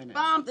for a minute.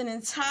 Bombed an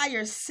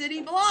entire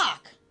city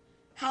block.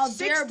 How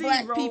dare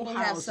black people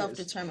have houses,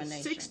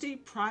 self-determination? 60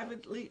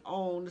 privately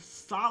owned,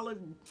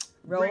 solid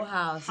row brick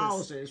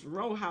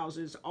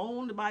houses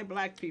owned by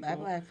black people. By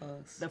black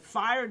folks. The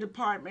fire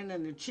department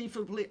and the chief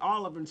of police,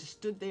 all of them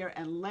stood there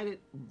and let it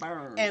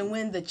burn. And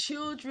when the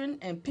children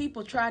and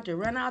people tried to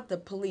run out, the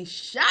police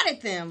shot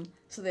at them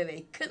so that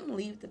they couldn't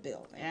leave the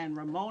building. And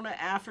Ramona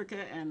Africa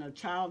and a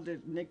child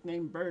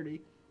nicknamed Birdie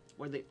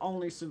were the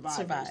only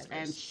survivors.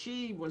 And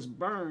she was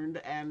burned,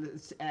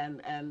 and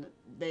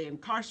they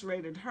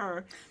incarcerated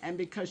her. And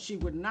because she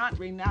would not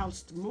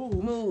renounce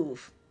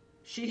MOVE,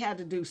 she had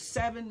to do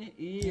 7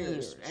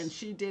 years. And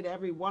she did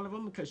every one of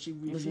them because she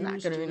refused not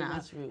to going to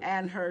renounce MOVE.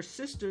 And her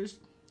sisters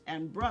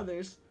and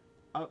brothers,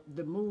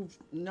 the MOVE,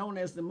 known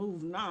as the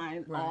MOVE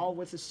 9, all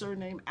with the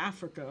surname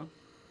Africa,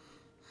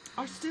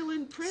 are still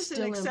in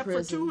prison, except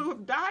for 2 who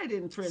have died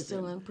in prison.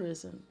 Still in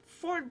prison.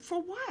 For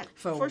what?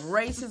 For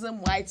racism,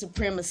 white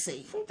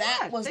supremacy.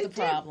 That was the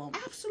problem.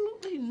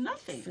 Absolutely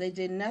nothing. They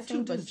did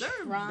nothing but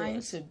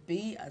trying to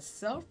be a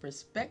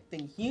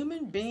self-respecting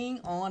human being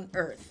on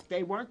earth.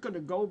 They weren't going to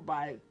go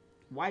by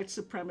white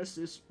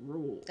supremacist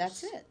rules.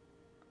 That's it.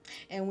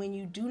 And when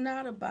you do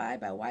not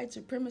abide by white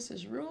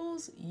supremacist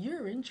rules,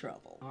 you're in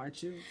trouble.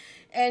 Aren't you?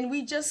 And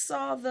we just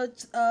saw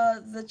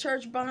the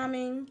church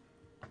bombing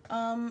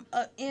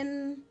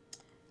in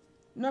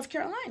North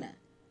Carolina.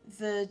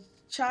 The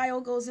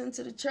child goes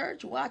into the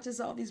church, watches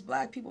all these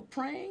black people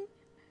praying,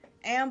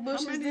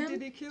 ambushes How many them,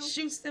 did he kill?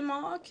 shoots them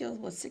all, kills,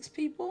 what, 6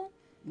 people?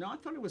 No, I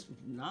thought it was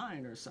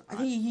 9 or something.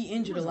 I think he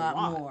injured was a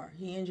lot more.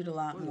 He injured a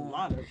lot It was more. a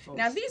lot of folks.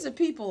 Now, these are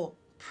people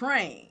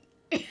praying.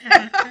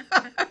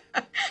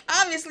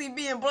 Obviously,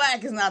 being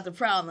black is not the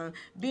problem.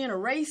 Being a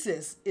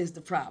racist is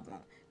the problem.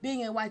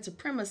 Being a white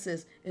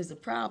supremacist is the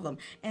problem.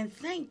 And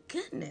thank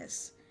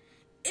goodness,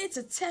 it's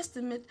a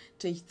testament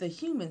to the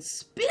human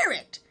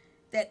spirit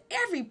that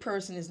every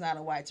person is not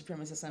a white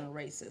supremacist and a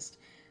racist.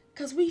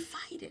 Because we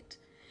fight it.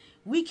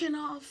 We can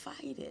all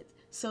fight it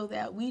so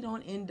that we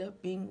don't end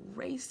up being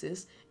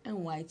racist and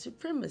white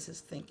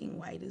supremacists, thinking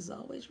white is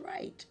always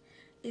right.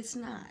 It's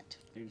not.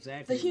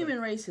 Exactly. The human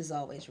race is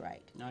always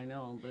right. I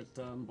know,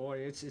 but boy,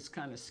 it's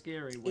kind of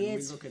scary when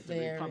It's we look at the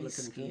very Republican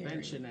scary.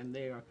 convention, and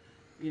they are,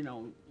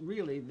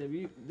 really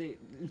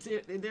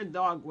they're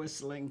dog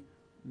whistling,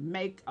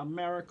 "Make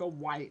America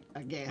white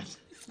again."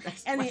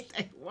 That's And what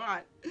they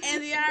want.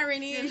 And the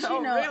irony is,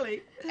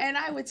 really. and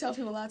I would tell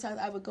people a lot of times,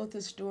 I would go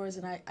through stores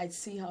and I'd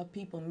see how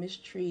people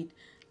mistreat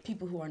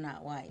people who are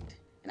not white.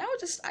 And I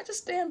just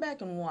stand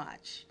back and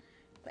watch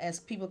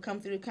as people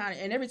come through the counter.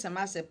 And every time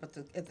I sit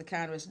at the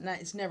counter,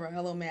 it's never,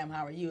 "Hello, ma'am,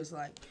 how are you?" It's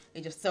like, they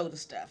just throw the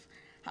stuff.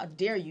 How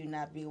dare you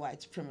not be white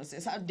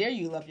supremacist? How dare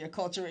you love your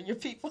culture and your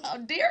people? How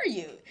dare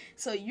you?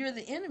 So you're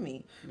the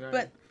enemy. Right.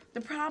 But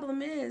the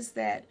problem is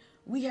that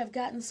we have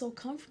gotten so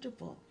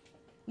comfortable.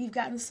 We've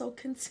gotten so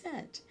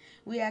content.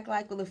 We act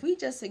like, well, if we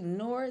just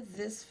ignore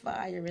this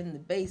fire in the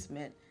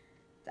basement,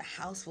 the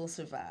house will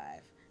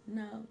survive.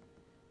 No,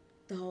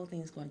 the whole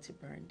thing is going to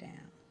burn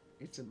down.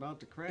 It's about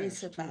to crash.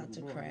 It's about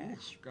to Boy,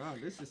 crash. God,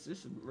 this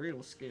is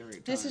real scary.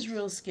 This is times.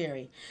 real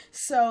scary.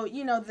 So,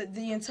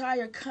 the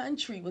entire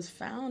country was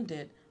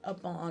founded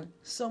upon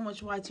so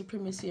much white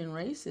supremacy and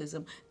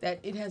racism that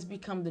it has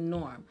become the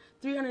norm.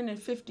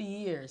 350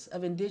 years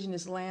of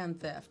indigenous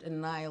land theft and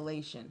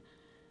annihilation.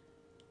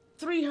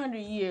 300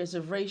 years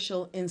of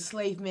racial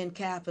enslavement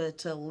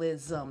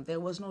capitalism. There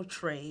was no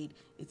trade.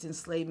 It's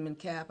enslavement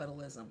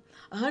capitalism.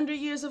 100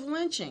 years of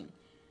lynching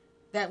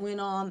that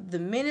went on the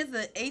minute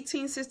the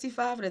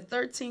 1865 and the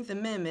 13th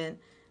Amendment,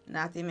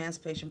 not the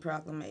Emancipation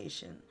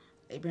Proclamation.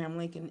 Abraham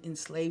Lincoln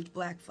enslaved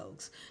black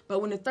folks. But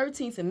when the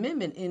 13th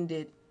Amendment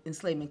ended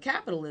enslavement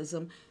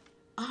capitalism,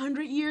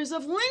 100 years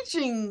of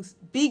lynchings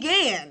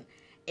began.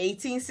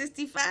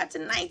 1865 to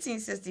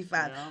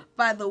 1965, Yeah.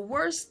 by the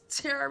worst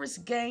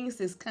terrorist gangs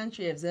this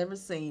country has ever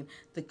seen,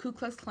 the Ku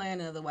Klux Klan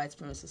and other white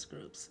supremacist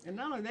groups. And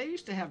not only, they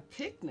used to have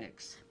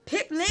picnics.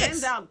 Picnics.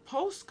 Send out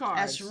postcards.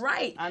 That's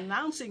right.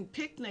 Announcing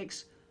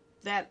picnics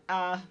that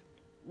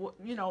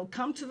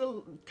come to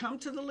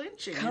the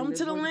lynching. Come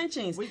to the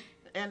lynchings.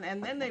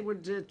 And then they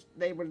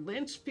would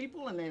lynch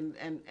people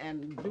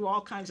and do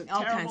all kinds of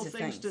terrible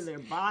things to their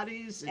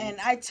bodies. And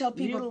I tell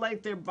people,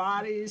 mutilate their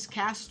bodies,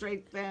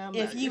 castrate them.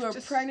 If you were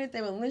pregnant,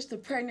 they would lynch the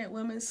pregnant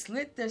women,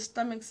 slit their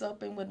stomachs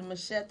open with a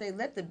machete,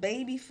 let the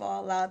baby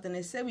fall out. Then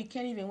they said we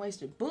can't even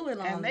waste a bullet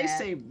on that. And they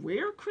say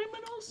we're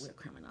criminals. We're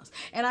criminals.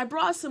 And I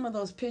brought some of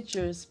those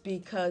pictures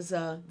because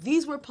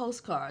these were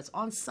postcards.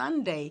 On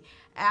Sunday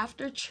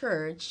after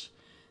church,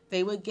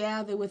 they would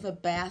gather with a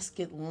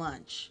basket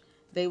lunch.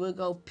 They would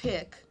go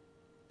pick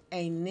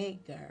a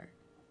nigger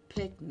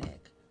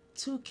picnic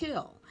to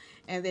kill.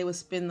 And they would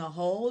spend the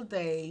whole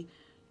day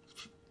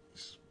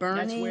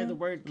burning, That's where the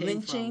word came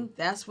lynching. from.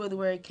 That's where the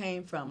word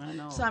came from. I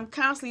know. So I'm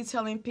constantly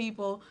telling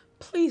people,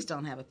 please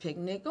don't have a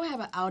picnic. Go have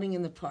an outing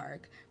in the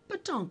park,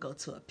 but don't go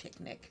to a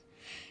picnic.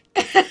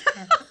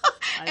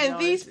 And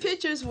these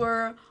pictures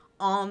were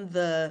on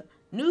the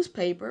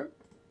newspaper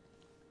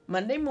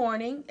Monday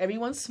morning.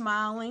 Everyone's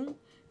smiling.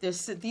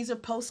 These are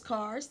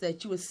postcards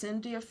that you would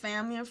send to your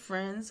family and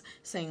friends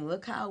saying,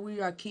 look how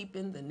we are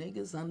keeping the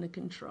niggas under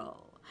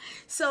control.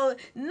 So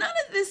none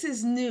of this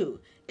is new.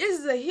 This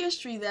is a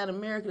history that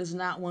America does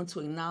not want to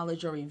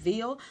acknowledge or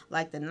reveal,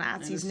 like the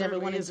Nazis never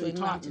wanted to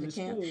acknowledge the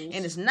camp.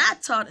 And it's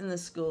not taught in the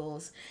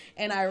schools.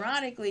 And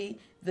ironically,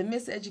 the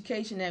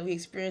miseducation that we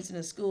experience in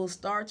the schools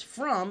starts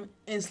from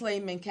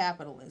enslavement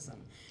capitalism.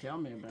 Tell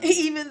me about it.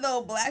 Even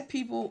though black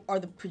people are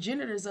the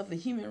progenitors of the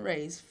human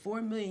race,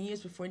 4 million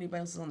years before anybody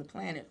else was on the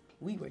planet,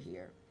 we were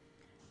here.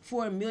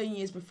 4 million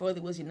years before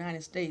there was the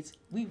United States,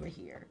 we were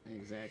here.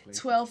 Exactly.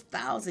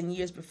 12,000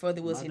 years before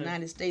there was the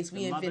United States,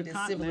 we invented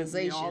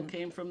civilization. We all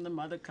came from the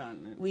mother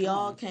continent. We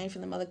all came from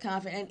the mother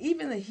continent. And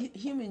even the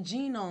human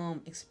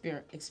genome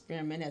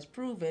experiment has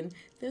proven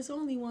there's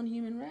only one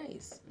human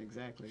race.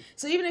 Exactly.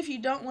 So even if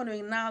you don't want to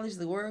acknowledge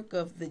the work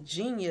of the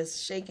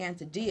genius Sheikh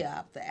Anta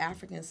Diop, the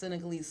African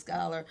Senegalese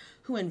scholar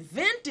who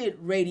invented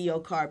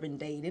radiocarbon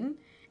dating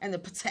and the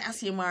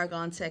potassium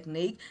argon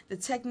technique, the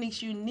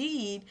techniques you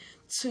need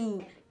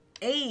to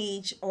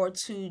age or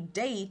to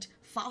date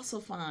fossil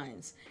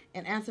finds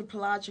and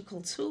anthropological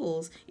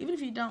tools, even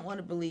if you don't want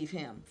to believe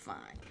him,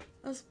 fine.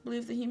 Let's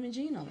believe the human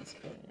genome is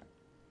brilliant.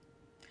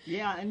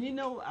 Yeah, and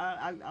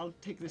I'll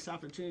take this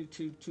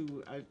opportunity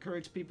to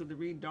encourage people to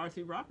read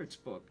Dorothy Roberts'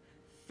 book,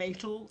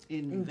 Fatal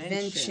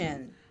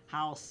Invention.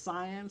 How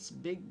science,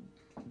 big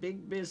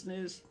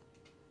business,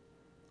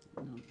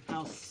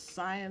 How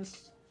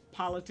science,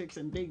 politics,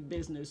 and big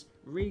business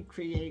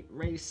recreate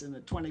race in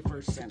the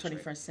 21st century.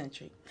 21st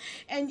century.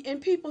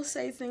 And people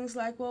say things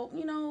like, well,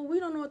 we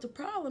don't know what the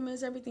problem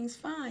is. Everything's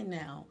fine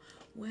now.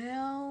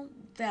 Well,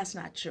 that's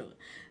not true.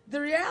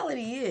 The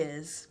reality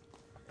is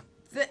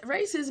that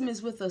racism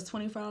is with us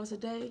 24 hours a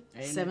day,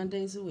 Amen. 7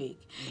 days a week.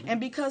 Mm-hmm. And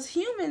because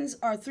humans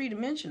are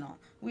three-dimensional,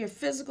 we are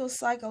physical,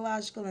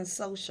 psychological, and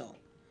social.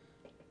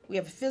 We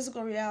have a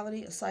physical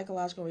reality, a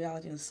psychological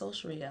reality, and a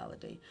social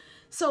reality.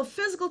 So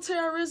physical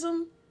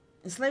terrorism,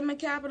 enslavement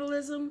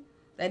capitalism,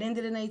 that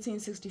ended in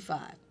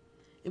 1865.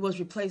 It was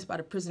replaced by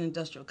the prison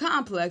industrial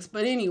complex,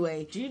 but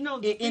anyway, do you know,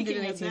 it ended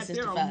in that 1865.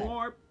 There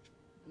are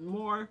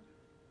more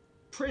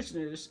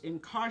prisoners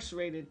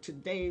incarcerated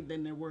today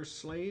than there were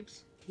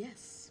slaves?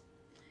 Yes,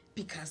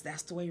 because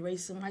that's the way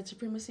racism and white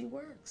supremacy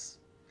works.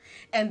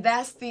 And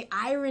that's the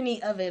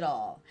irony of it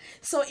all.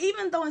 So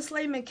even though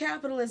enslavement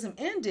capitalism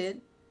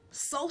ended,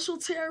 social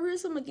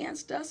terrorism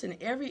against us in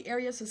every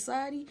area of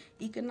society,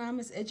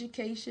 economics,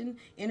 education,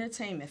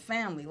 entertainment,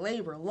 family,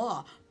 labor,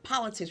 law,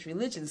 politics,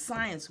 religion,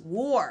 science,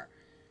 war,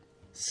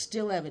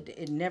 still evident.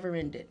 It never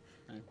ended.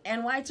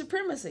 And white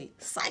supremacy,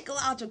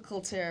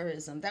 psychological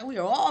terrorism that we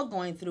are all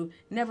going through,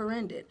 never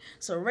ended.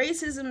 So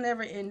racism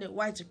never ended,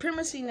 white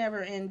supremacy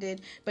never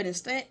ended, but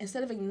instead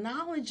of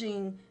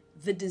acknowledging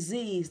the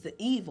disease, the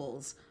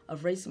evils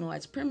of racism and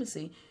white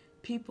supremacy,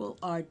 people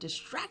are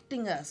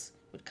distracting us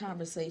with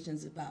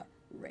conversations about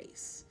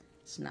race.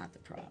 It's not the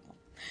problem.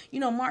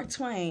 Mark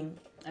Twain.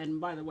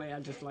 And by the way,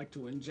 I'd just like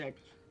to inject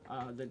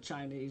the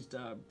Chinese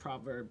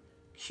proverb,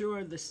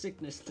 cure the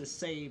sickness to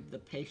save the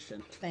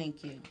patient.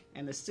 Thank you.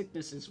 And the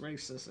sickness is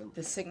racism.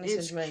 The sickness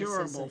is racism.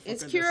 Curable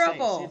It's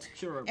curable. It's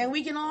curable. And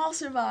we can all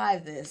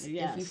survive this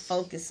yes. if we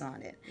focus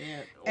on it.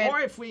 Yeah. Or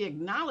if we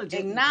acknowledge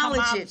it.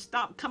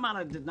 Come out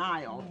of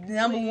denial.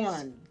 Number Please.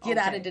 one, get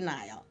out of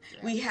denial. Yeah.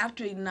 We have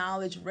to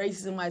acknowledge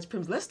racism, white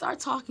supremacy. Let's start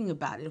talking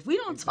about it. If we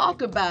don't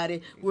talk about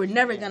it, we're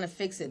never going to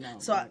fix it. No,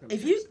 so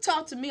if you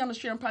talk to me on the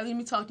street, I'm probably going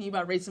to be talking to you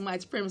about racism,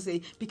 white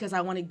supremacy because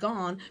I want it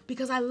gone,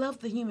 because I love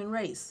the human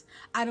race.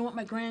 I don't want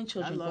my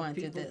grandchildren going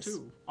through this.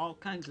 Too. All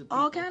kinds of people.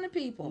 All kind of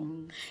people.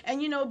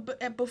 Mm-hmm.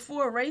 And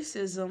before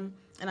racism,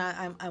 and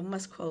I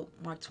must quote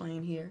Mark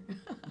Twain here.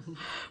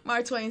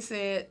 Mark Twain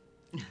said,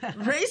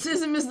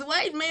 racism is the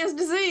white man's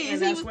disease.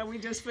 And that's what we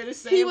just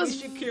finished saying we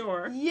should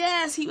cure.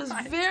 Yes, he was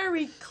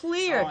very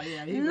clear.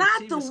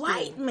 Not the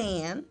white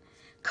man.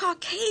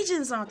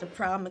 Caucasians aren't the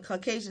problem. And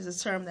Caucasians is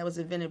a term that was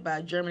invented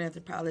by German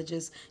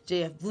anthropologist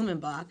J.F.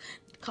 Blumenbach.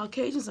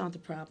 Caucasians aren't the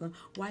problem.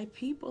 White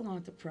people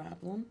aren't the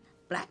problem.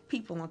 Black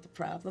people aren't the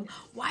problem.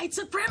 White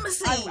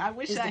supremacy. I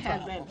wish I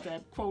had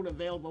that quote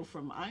available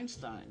from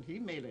Einstein. He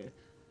made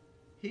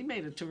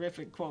a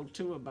terrific quote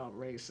too about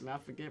race, and I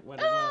forget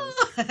what it was.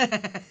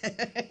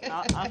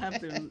 I'll have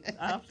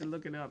to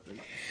look it up.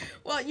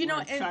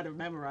 And try to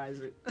memorize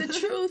it. The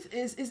truth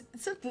is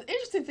so the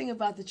interesting thing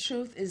about the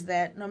truth is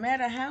that no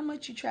matter how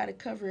much you try to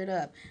cover it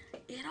up,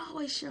 it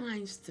always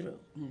shines through.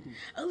 Mm-hmm.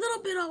 A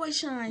little bit always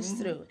shines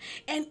mm-hmm. through.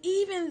 And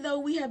even though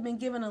we have been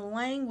given a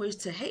language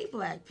to hate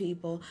black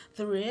people,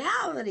 the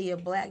reality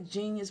of black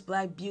genius,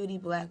 black beauty,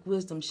 black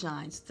wisdom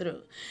shines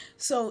through.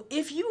 So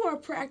if you are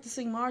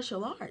practicing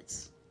martial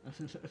arts,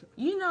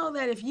 you know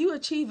that if you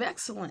achieve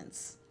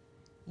excellence,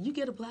 you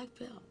get a black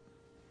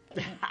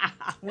belt.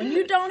 When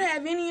you don't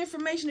have any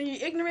information and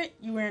you're ignorant,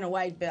 you're wearing a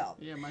white belt.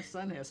 Yeah, my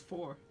son has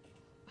 4.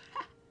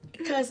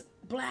 Because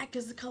black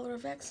is the color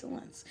of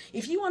excellence.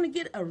 If you want to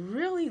get a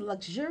really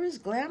luxurious,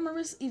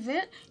 glamorous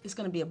event, it's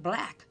going to be a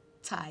black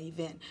tie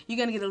event. You're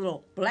going to get a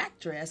little black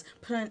dress,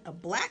 put in a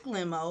black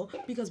limo,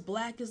 because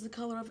black is the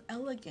color of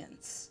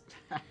elegance.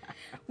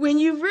 When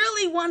you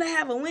really want to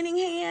have a winning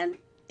hand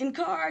in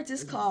cards,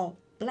 it's called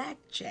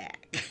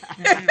blackjack.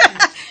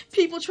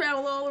 People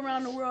travel all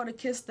around the world to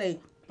kiss their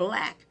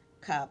black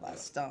kava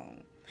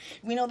stone.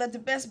 We know that the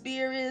best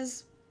beer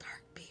is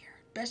dark beer.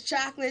 Best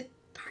chocolate,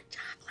 dark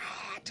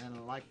chocolate. And I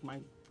like my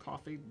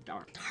coffee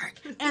dark.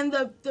 And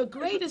the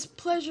greatest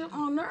pleasure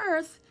on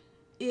earth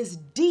is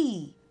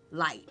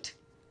delight,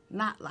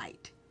 not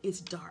light.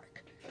 It's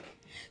dark.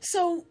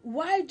 So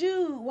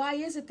why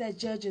is it that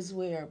judges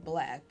wear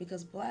black?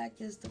 Because black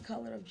is the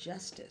color of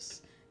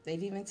justice.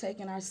 They've even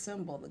taken our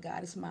symbol, the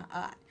goddess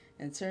Ma'at,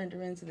 and turned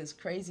her into this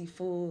crazy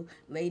fool,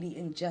 lady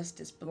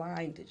injustice,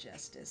 blind to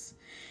justice.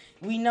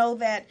 We know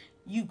that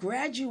you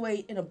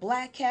graduate in a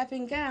black cap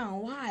and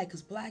gown. Why?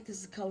 Because black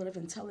is the color of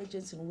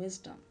intelligence and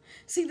wisdom.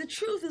 See, the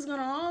truth is going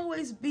to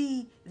always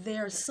be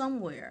there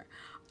somewhere.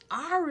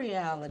 Our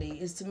reality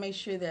is to make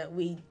sure that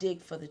we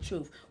dig for the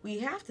truth. We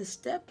have to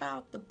step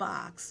out the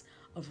box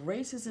of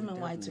racism and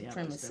white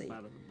supremacy.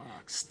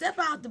 Step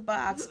out the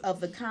box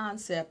of the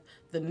concept,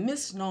 the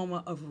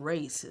misnomer of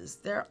races.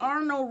 There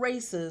are no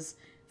races.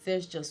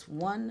 There's just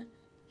one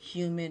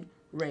human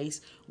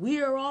race.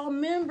 We are all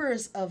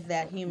members of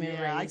that human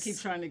Yeah, I race. keep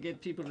trying to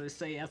get people to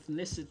say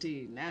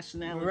ethnicity,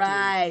 nationality.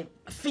 Right.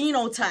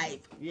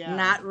 Phenotype, Yeah,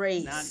 not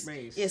race. not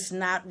race. It's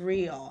not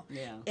real.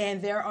 Yeah.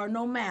 And there are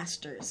no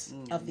masters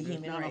of the There's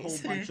human not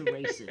race. a whole bunch of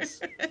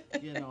races,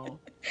 you know.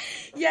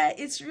 Yeah,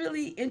 it's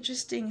really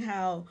interesting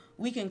how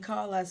we can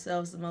call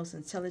ourselves the most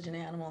intelligent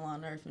animal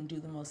on earth and do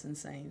the most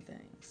insane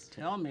things.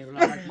 Tell me,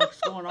 like, what's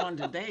going on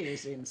today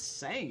is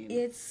insane.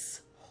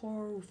 It's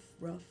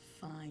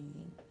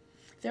horrifying.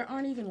 There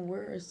aren't even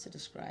words to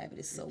describe it.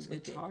 It's so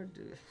wicked. It's hard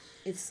to.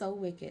 It's so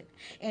wicked.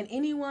 And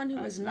anyone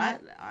who is not...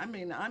 I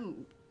mean,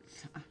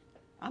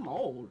 I'm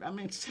old. I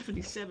mean,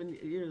 77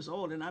 years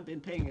old, and I've been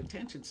paying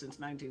attention since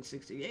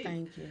 1968.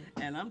 Thank you.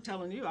 And I'm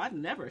telling you, I've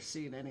never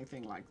seen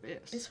anything like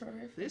this. It's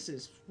horrific. This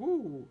is,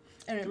 woo,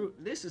 And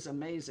this is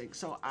amazing.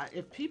 So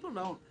if people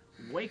don't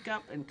wake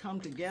up and come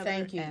together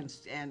Thank you.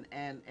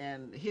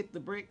 and hit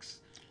the bricks,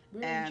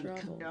 We're in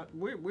trouble.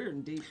 we're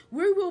in deep.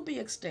 We will be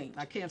extinct.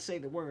 I can't say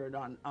the word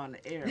on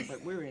the air,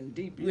 but we're in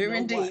deep. You We're know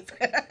in what?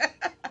 deep.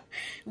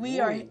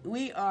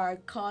 We are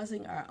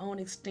causing our own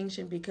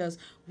extinction because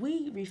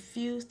we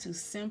refuse to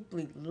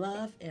simply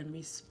love and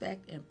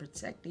respect and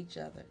protect each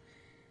other.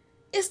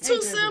 It's too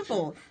Ain't that the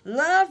simple.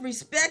 Love,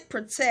 respect,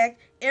 protect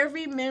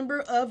every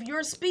member of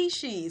your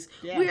species.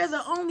 Yes. We are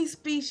the only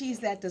species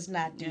that does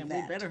not do And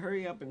that. we better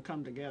hurry up and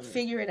come together.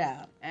 Figure it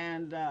out.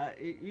 And,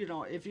 you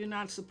know, if you're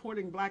not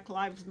supporting Black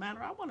Lives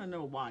Matter, I want to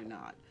know why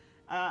not.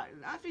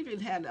 I've even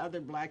had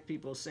other black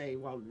people say,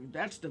 well,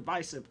 that's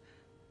divisive.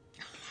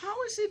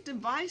 How is it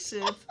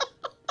divisive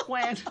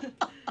when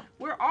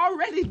we're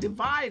already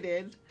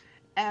divided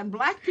and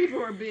black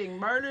people are being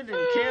murdered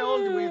and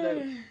killed?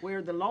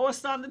 We're the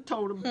lowest on the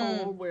totem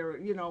pole. We're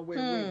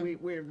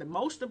the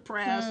most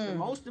oppressed, the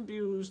most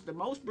abused, the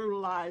most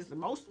brutalized, the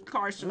most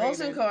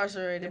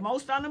incarcerated, the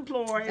most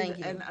unemployed, Thank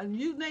you. And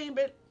you name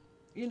it,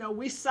 you know,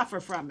 we suffer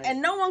from it.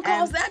 And no one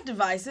calls that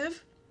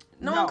divisive.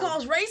 No one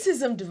calls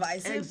racism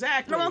divisive.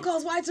 Exactly. No one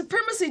calls white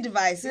supremacy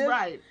divisive.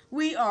 Right.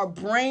 We are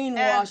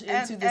brainwashed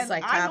into the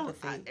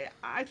psychopathy.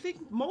 I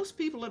think most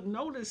people have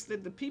noticed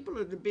that the people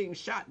that are being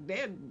shot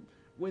dead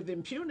with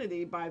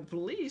impunity by the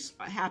police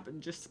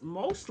happen just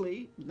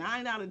mostly,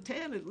 9 out of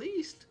 10 at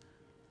least,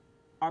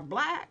 are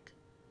black.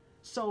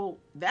 So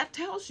that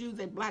tells you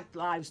that black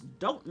lives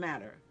don't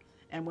matter.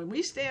 And when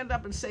we stand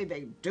up and say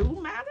they do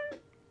matter,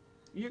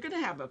 you're going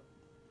to have a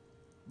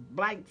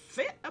blank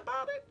fit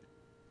about it?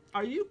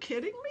 Are you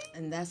kidding me?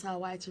 And that's how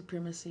white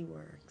supremacy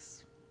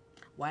works.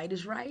 White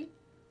is right.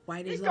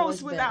 White is It always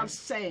goes without better.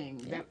 saying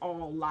that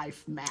all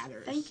life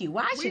matters. Thank you.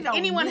 Why We should don't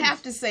anyone need-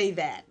 have to say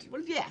that?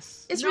 Well,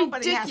 yes. It's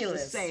Nobody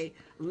ridiculous. has to say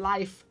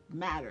life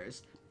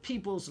matters.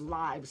 People's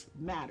lives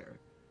matter.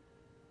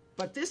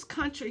 But this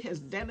country has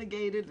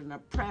denegated and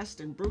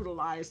oppressed and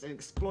brutalized and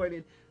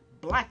exploited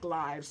black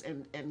lives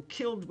and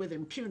killed with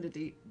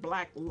impunity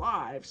black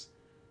lives.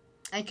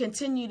 And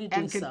continue to do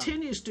And so.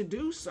 continues to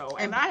do so.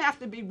 And I have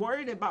to be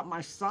worried about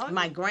my son.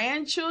 My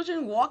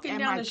grandchildren walking and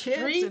down my the kids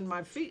street. and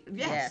my feet.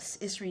 Yes,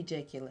 it's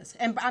ridiculous.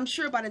 And I'm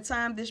sure by the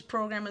time this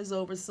program is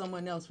over,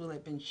 someone else will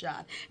have been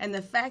shot. And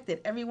the fact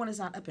that everyone is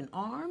not up in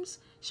arms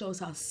shows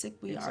how sick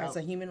we are as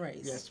a human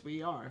race. Yes,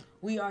 we are.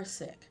 We are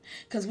sick.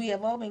 Because we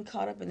have all been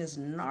caught up in this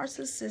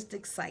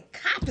narcissistic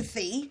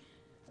psychopathy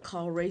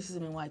called racism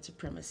and white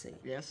supremacy.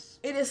 Yes.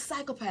 It is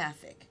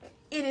psychopathic.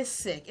 It is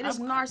sick. It is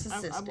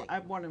narcissistic. I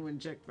want to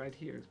inject right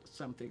here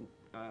something,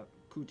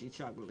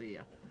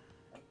 Kujichagulia.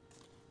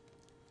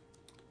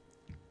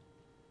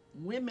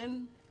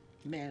 Women,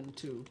 men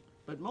too,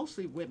 but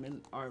mostly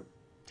women are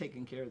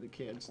taking care of the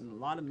kids, and a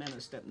lot of men are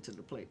stepping to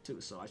the plate too.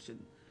 So I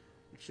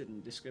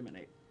shouldn't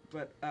discriminate.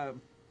 But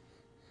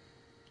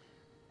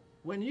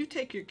when you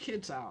take your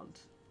kids out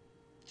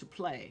to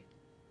play,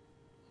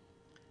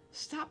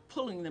 stop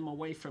pulling them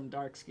away from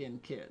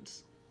dark-skinned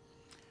kids.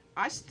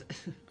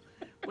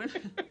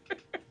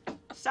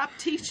 Stop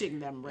teaching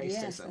them racism.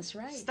 Yes, that's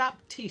right. Stop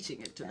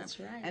teaching it to That's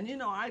them. right. And you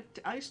know, I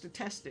used to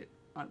test it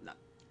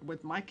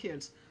with my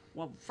kids.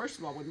 Well, first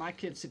of all, with my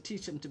kids to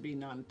teach them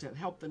to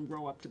help them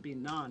grow up to be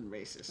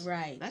non-racist.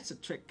 Right. That's a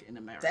trick in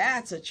America.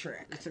 That's a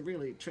trick. It's a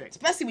really trick.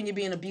 Especially when you're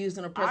being abused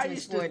and oppressed and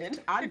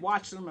exploited. I'd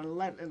watch them and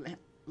let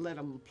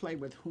them play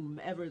with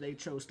whomever they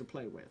chose to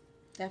play with.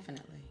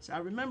 Definitely. So I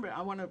remember,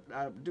 I want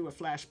to do a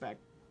flashback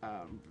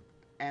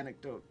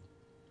anecdote.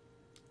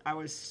 I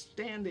was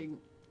standing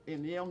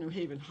in Yale New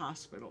Haven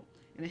Hospital,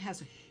 and it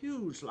has a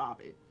huge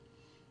lobby.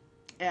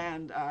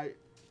 And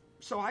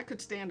so I could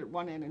stand at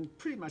one end and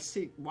pretty much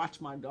watch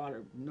my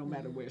daughter no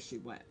matter where she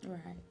went,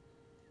 Right.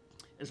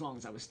 as long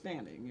as I was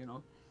standing, you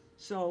know.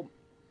 So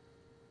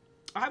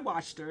I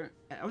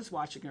was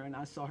watching her, and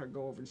I saw her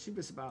go over, and she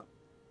was about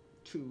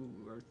 2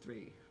 or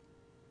 3.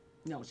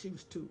 No, she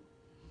was 2.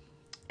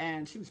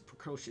 And she was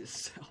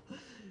precocious.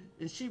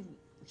 And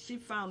she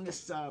found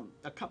this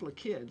a couple of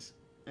kids,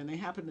 and they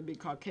happened to be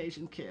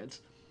Caucasian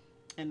kids,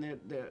 and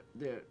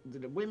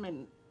the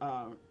women,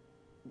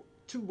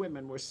 2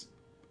 women were,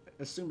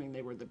 assuming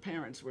they were the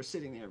parents, were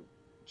sitting there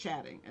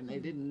chatting, and they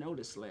didn't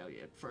notice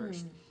Lelia at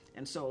first.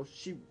 And so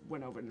she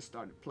went over and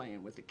started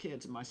playing with the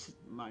kids.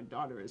 My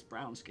daughter is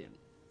brown skinned,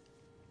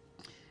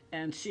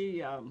 and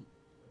she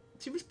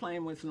was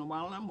playing with them a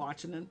while, and I'm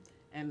watching them,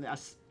 and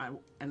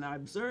I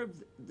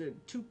observed the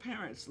two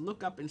parents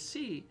look up and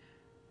see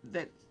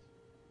that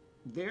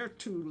their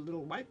two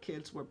little white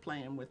kids were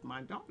playing with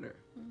my daughter.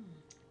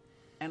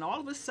 And all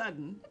of a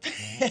sudden,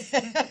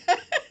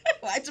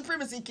 white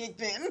supremacy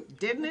kicked in,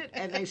 didn't it?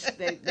 And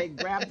they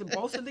grabbed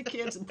both of the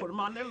kids and put them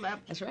on their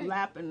lap, That's right.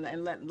 lap and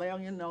let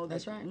Lelia know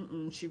that That's right.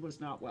 She was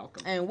not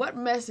welcome. And what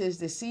message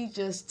did she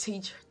just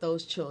teach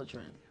those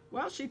children?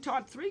 Well, she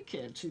taught 3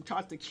 kids. She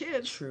taught the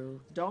kids, True.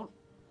 don't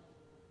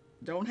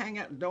hang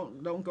out,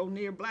 don't go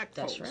near black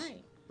That's folks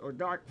right. or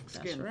dark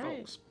skinned right.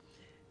 folks.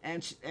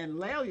 And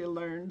Lelia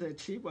learned that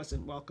she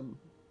wasn't welcome.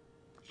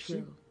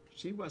 True.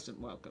 She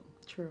wasn't welcome.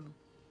 True.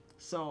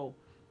 So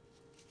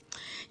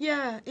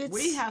yeah,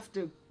 we have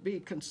to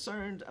be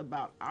concerned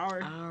about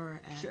our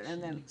actions.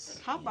 and then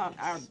how about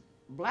our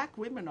black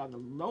women are the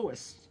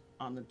lowest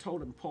on the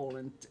totem pole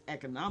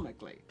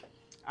economically.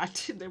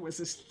 There was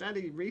a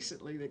study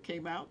recently that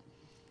came out,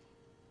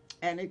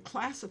 and it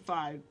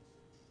classified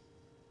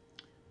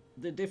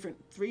the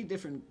 3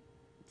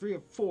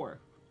 or 4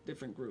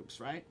 different groups,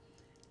 right?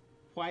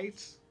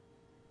 Whites,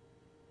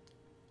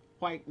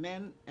 white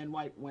men, and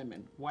white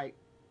women.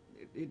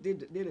 It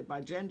did it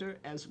by gender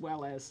as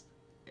well as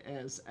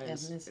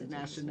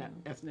national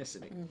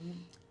ethnicity. Mm-hmm.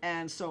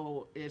 And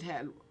so it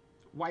had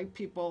white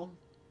people,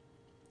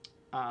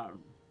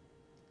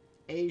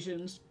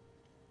 Asians,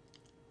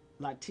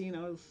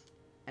 Latinos,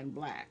 and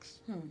blacks.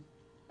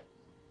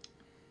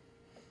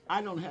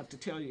 I don't have to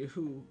tell you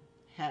who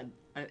had,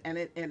 and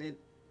it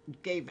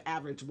gave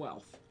average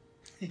wealth.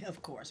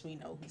 Of course, we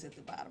know who's at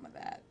the bottom of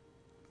that.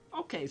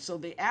 Okay, so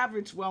the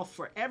average wealth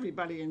for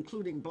everybody,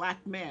 including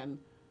black men,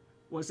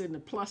 was in the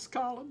plus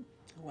column.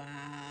 Wow.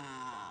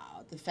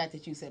 The fact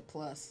that you said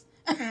plus.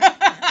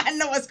 I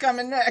know what's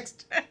coming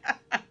next.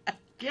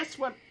 Guess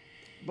what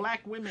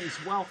black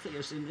women's wealth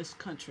is in this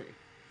country?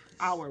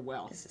 Our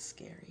wealth. This is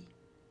scary.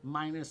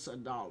 Minus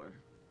 $1.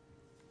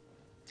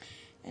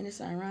 And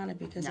it's ironic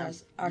because now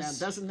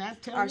doesn't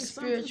that tell our you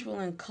spiritual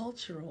and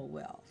cultural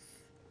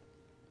wealth,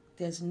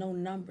 there's no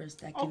numbers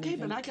that can okay,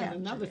 even but I got capture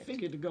another it.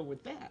 figure to go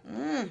with that.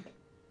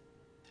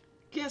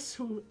 Guess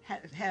who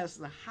has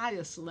the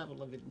highest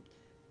level of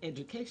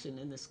education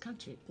in this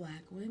country?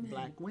 Black women.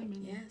 Black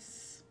women.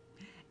 Yes.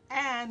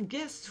 And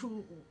guess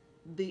who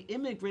the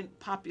immigrant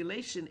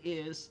population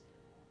is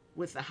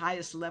with the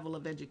highest level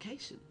of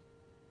education?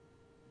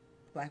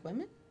 Black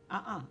women?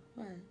 What?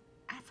 What?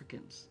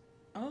 Africans.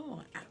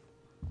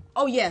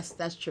 Oh, yes,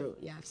 that's true.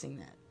 Yeah, I've seen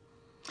that.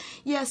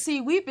 Yeah,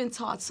 see, we've been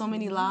taught so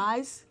many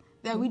lies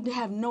that we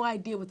have no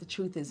idea what the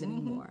truth is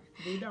anymore.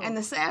 We don't. And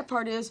the sad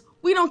part is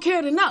we don't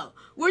care to know.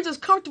 We're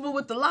just comfortable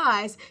with the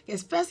lies,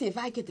 especially if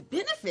I get the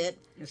benefit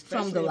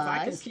from the if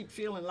lies. I can keep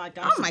feeling like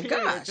I'm Oh my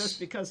superior gosh.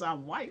 just because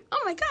I'm white.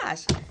 Oh my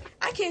gosh.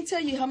 I can't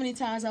tell you how many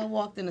times I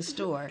walked in a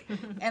store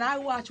and I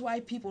watch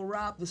white people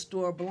rob the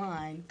store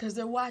blind because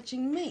they're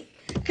watching me.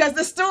 Because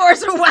the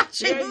stores are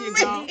watching There you me.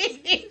 go.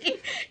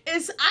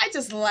 I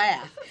just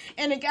laugh.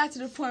 And it got to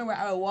the point where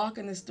I would walk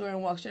in the store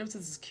and walk straight up to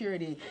the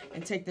security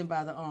and take them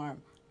by the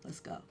arm. Let's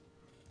go.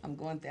 I'm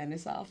going down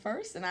this aisle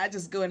first, and I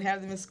just go and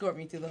have them escort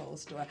me through the whole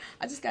store.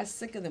 I just got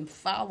sick of them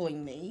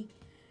following me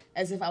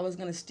as if I was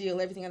going to steal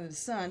everything under the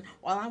sun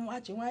while I'm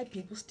watching white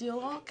people steal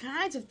all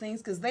kinds of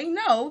things because they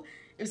know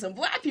if some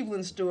black people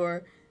in the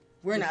store,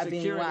 we're not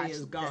being security watched.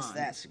 is gone.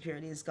 That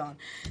security is gone.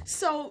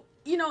 So,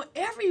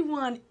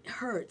 everyone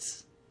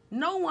hurts.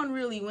 No one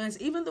really wins.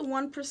 Even the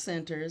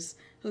 1%ers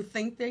who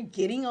think they're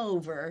getting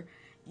over,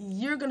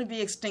 you're going to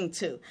be extinct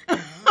too.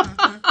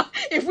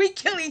 If we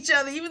kill each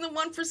other, even the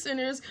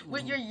 1%ers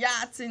with your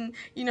yachts and,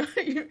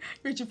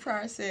 Richard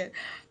Pryor said,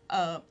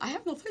 I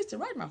have no place to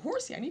ride my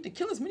horse here. I need to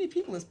kill as many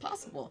people as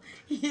possible.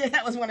 Yeah,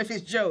 that was one of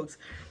his jokes.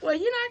 Well,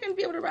 you're not going to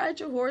be able to ride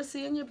your horse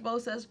and your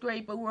boats. That's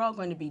great, but we're all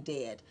going to be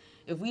dead.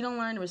 If we don't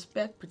learn to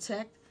respect,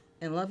 protect,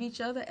 and love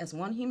each other as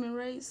one human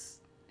race,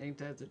 Ain't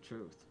that the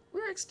truth?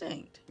 we're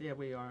extinct. Yeah,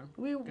 we are.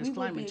 We Because will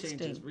climate be change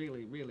extinct. is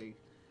really, really...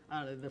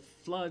 the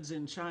floods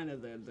in China,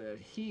 the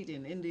heat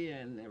in India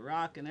and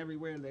Iraq and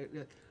everywhere.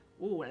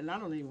 And I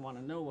don't even want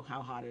to know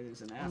how hot it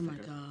is in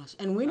Africa. Oh my gosh!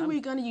 And when are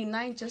we going to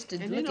unite just to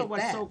And look you know at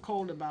what's that? so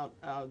cold about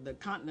the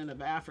continent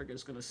of Africa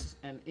is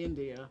and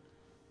India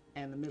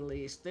and the Middle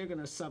East? They're going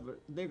to suffer.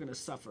 They're going to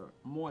suffer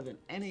more than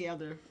any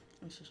other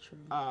This is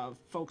true.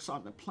 folks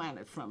on the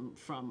planet from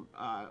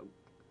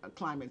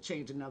climate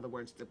change. In other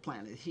words, the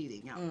planet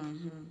heating up.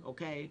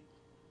 Okay,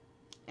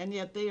 and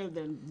yet they are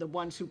the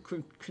ones who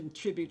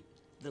contribute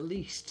the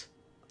least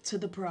To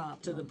the problem.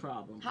 to the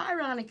problem. How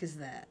ironic is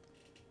that?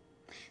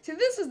 See,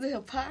 this is the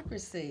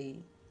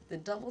hypocrisy, the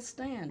double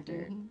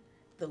standard,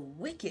 the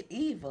wicked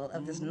evil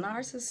of this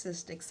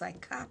narcissistic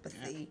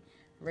psychopathy,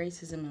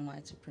 racism, and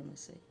white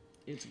supremacy.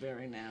 It's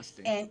very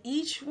nasty. And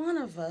each one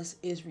of us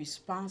is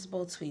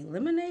responsible to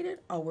eliminate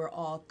it, or we're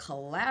all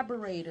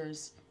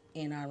collaborators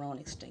in our own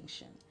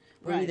extinction.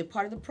 We're Right. either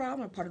part of the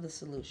problem or part of the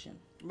solution.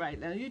 Right.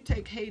 Now, you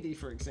take Haiti,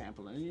 for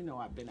example, and you know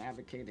I've been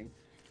advocating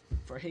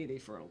for Haiti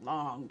for a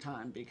long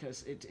time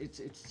because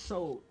it's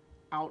so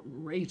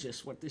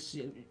outrageous what this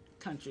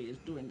country is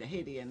doing to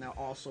Haiti and now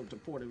also to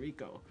Puerto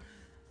Rico.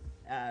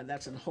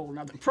 That's a whole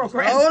nother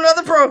program. Whole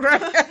nother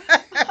program.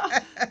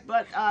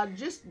 But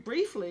just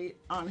briefly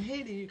on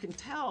Haiti, you can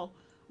tell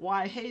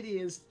why Haiti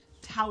is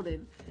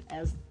touted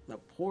as the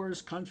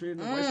poorest country in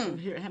the Western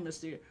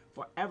Hemisphere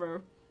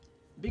forever,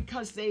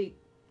 because they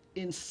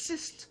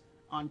insist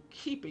on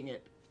keeping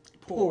it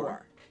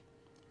poor.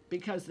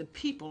 Because the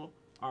people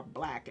are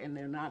black, and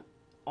they're not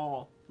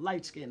all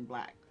light-skinned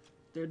black.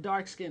 They're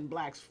dark-skinned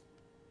blacks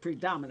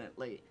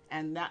predominantly,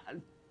 and that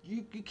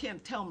you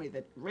can't tell me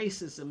that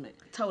racism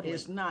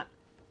is not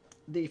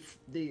the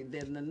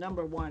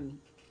number one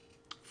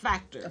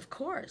factor, of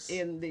course,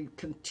 in the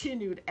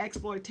continued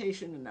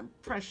exploitation and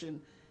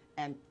oppression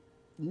and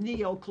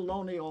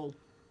neo-colonial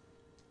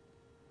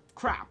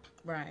crap.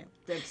 Right.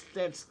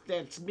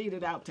 That's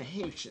meted out to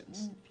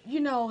Haitians.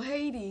 You know,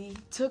 Haiti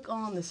took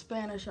on the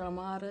Spanish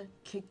Armada,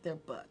 kicked their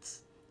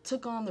butts.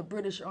 Took on the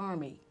British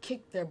Army,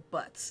 kicked their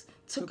butts.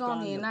 Took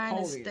on the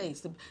United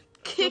States,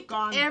 kicked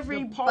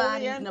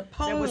everybody. Napoleon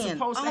that was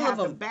supposed to have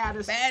the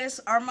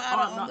baddest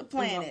armada on the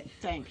planet.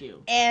 Thank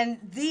you. And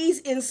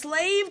these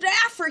enslaved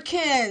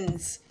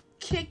Africans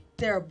kicked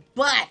their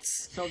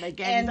butts. So they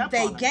ganged up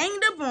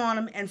on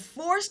them and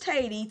forced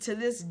Haiti. To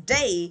this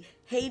day,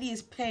 Haiti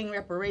is paying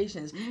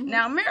reparations. Mm-hmm.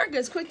 Now, America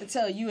is quick to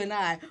tell you and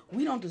I,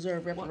 we don't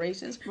deserve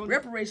reparations.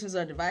 Reparations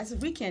are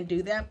divisive. We can't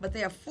do that. But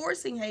they are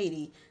forcing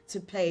Haiti to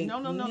pay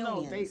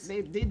millions.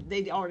 No.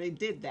 They already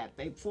did that.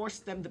 They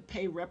forced them to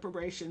pay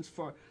reparations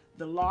for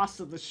the loss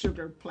of the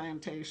sugar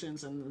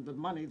plantations and the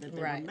money that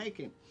they were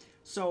making.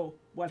 So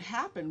what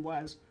happened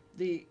was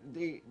I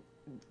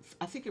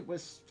think it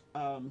was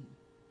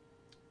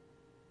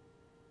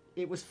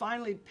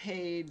finally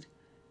paid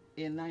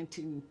in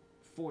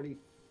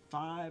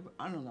 1945.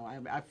 I don't know.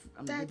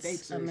 The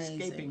dates are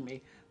escaping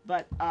me.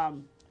 But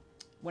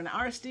when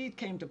Aristide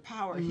came to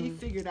power, he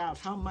figured out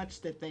how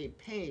much that they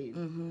paid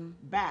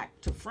back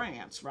to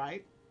France,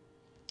 right?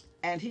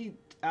 And he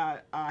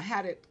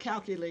had it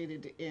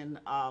calculated in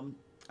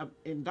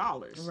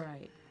dollars,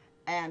 right?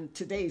 And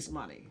today's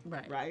money,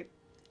 right?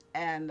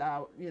 And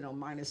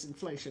minus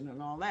inflation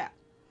and all that.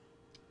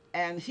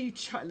 And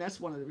that's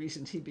one of the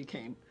reasons he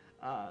became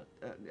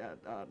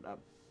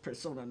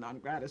persona non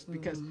grata,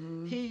 because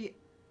he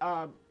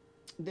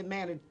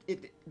demanded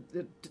it.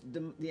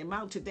 The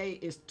amount today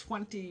is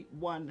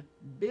 21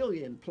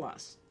 billion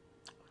plus,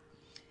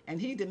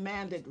 and he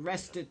demanded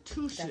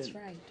restitution. That's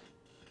right.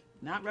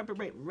 Not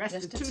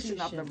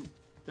restitution of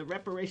the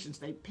reparations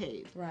they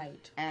paid.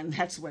 Right. And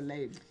that's when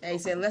they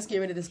said, let's get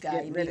rid of this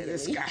guy. Get rid of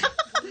this guy.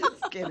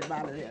 Get him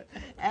out of there.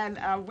 And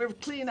we're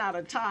clean out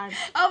of time.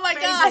 Oh my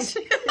gosh.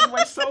 It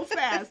went so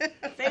fast.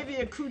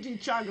 Phavia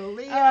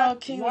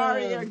Kujichagulia,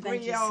 Warrior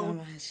Griot, so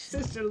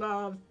Sister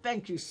Love,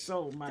 thank you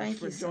so much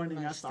for joining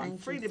us on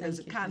Freedom is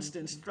a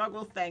Constant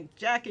Struggle. Thank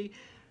Jackie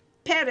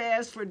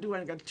Perez for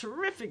doing a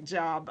terrific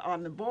job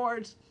on the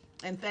boards.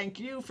 And thank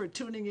you for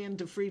tuning in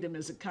to Freedom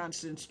is a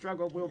Constant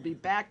Struggle. We'll be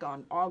back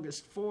on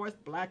August 4th,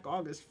 Black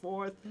August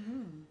 4th.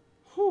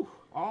 Whew.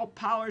 All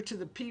power to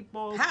the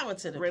people. Power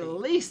to the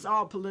Release people.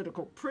 All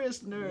political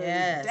prisoners.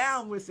 Yes.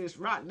 Down with this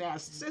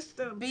rotten-ass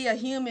system. Be a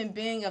human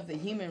being of the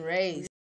human race.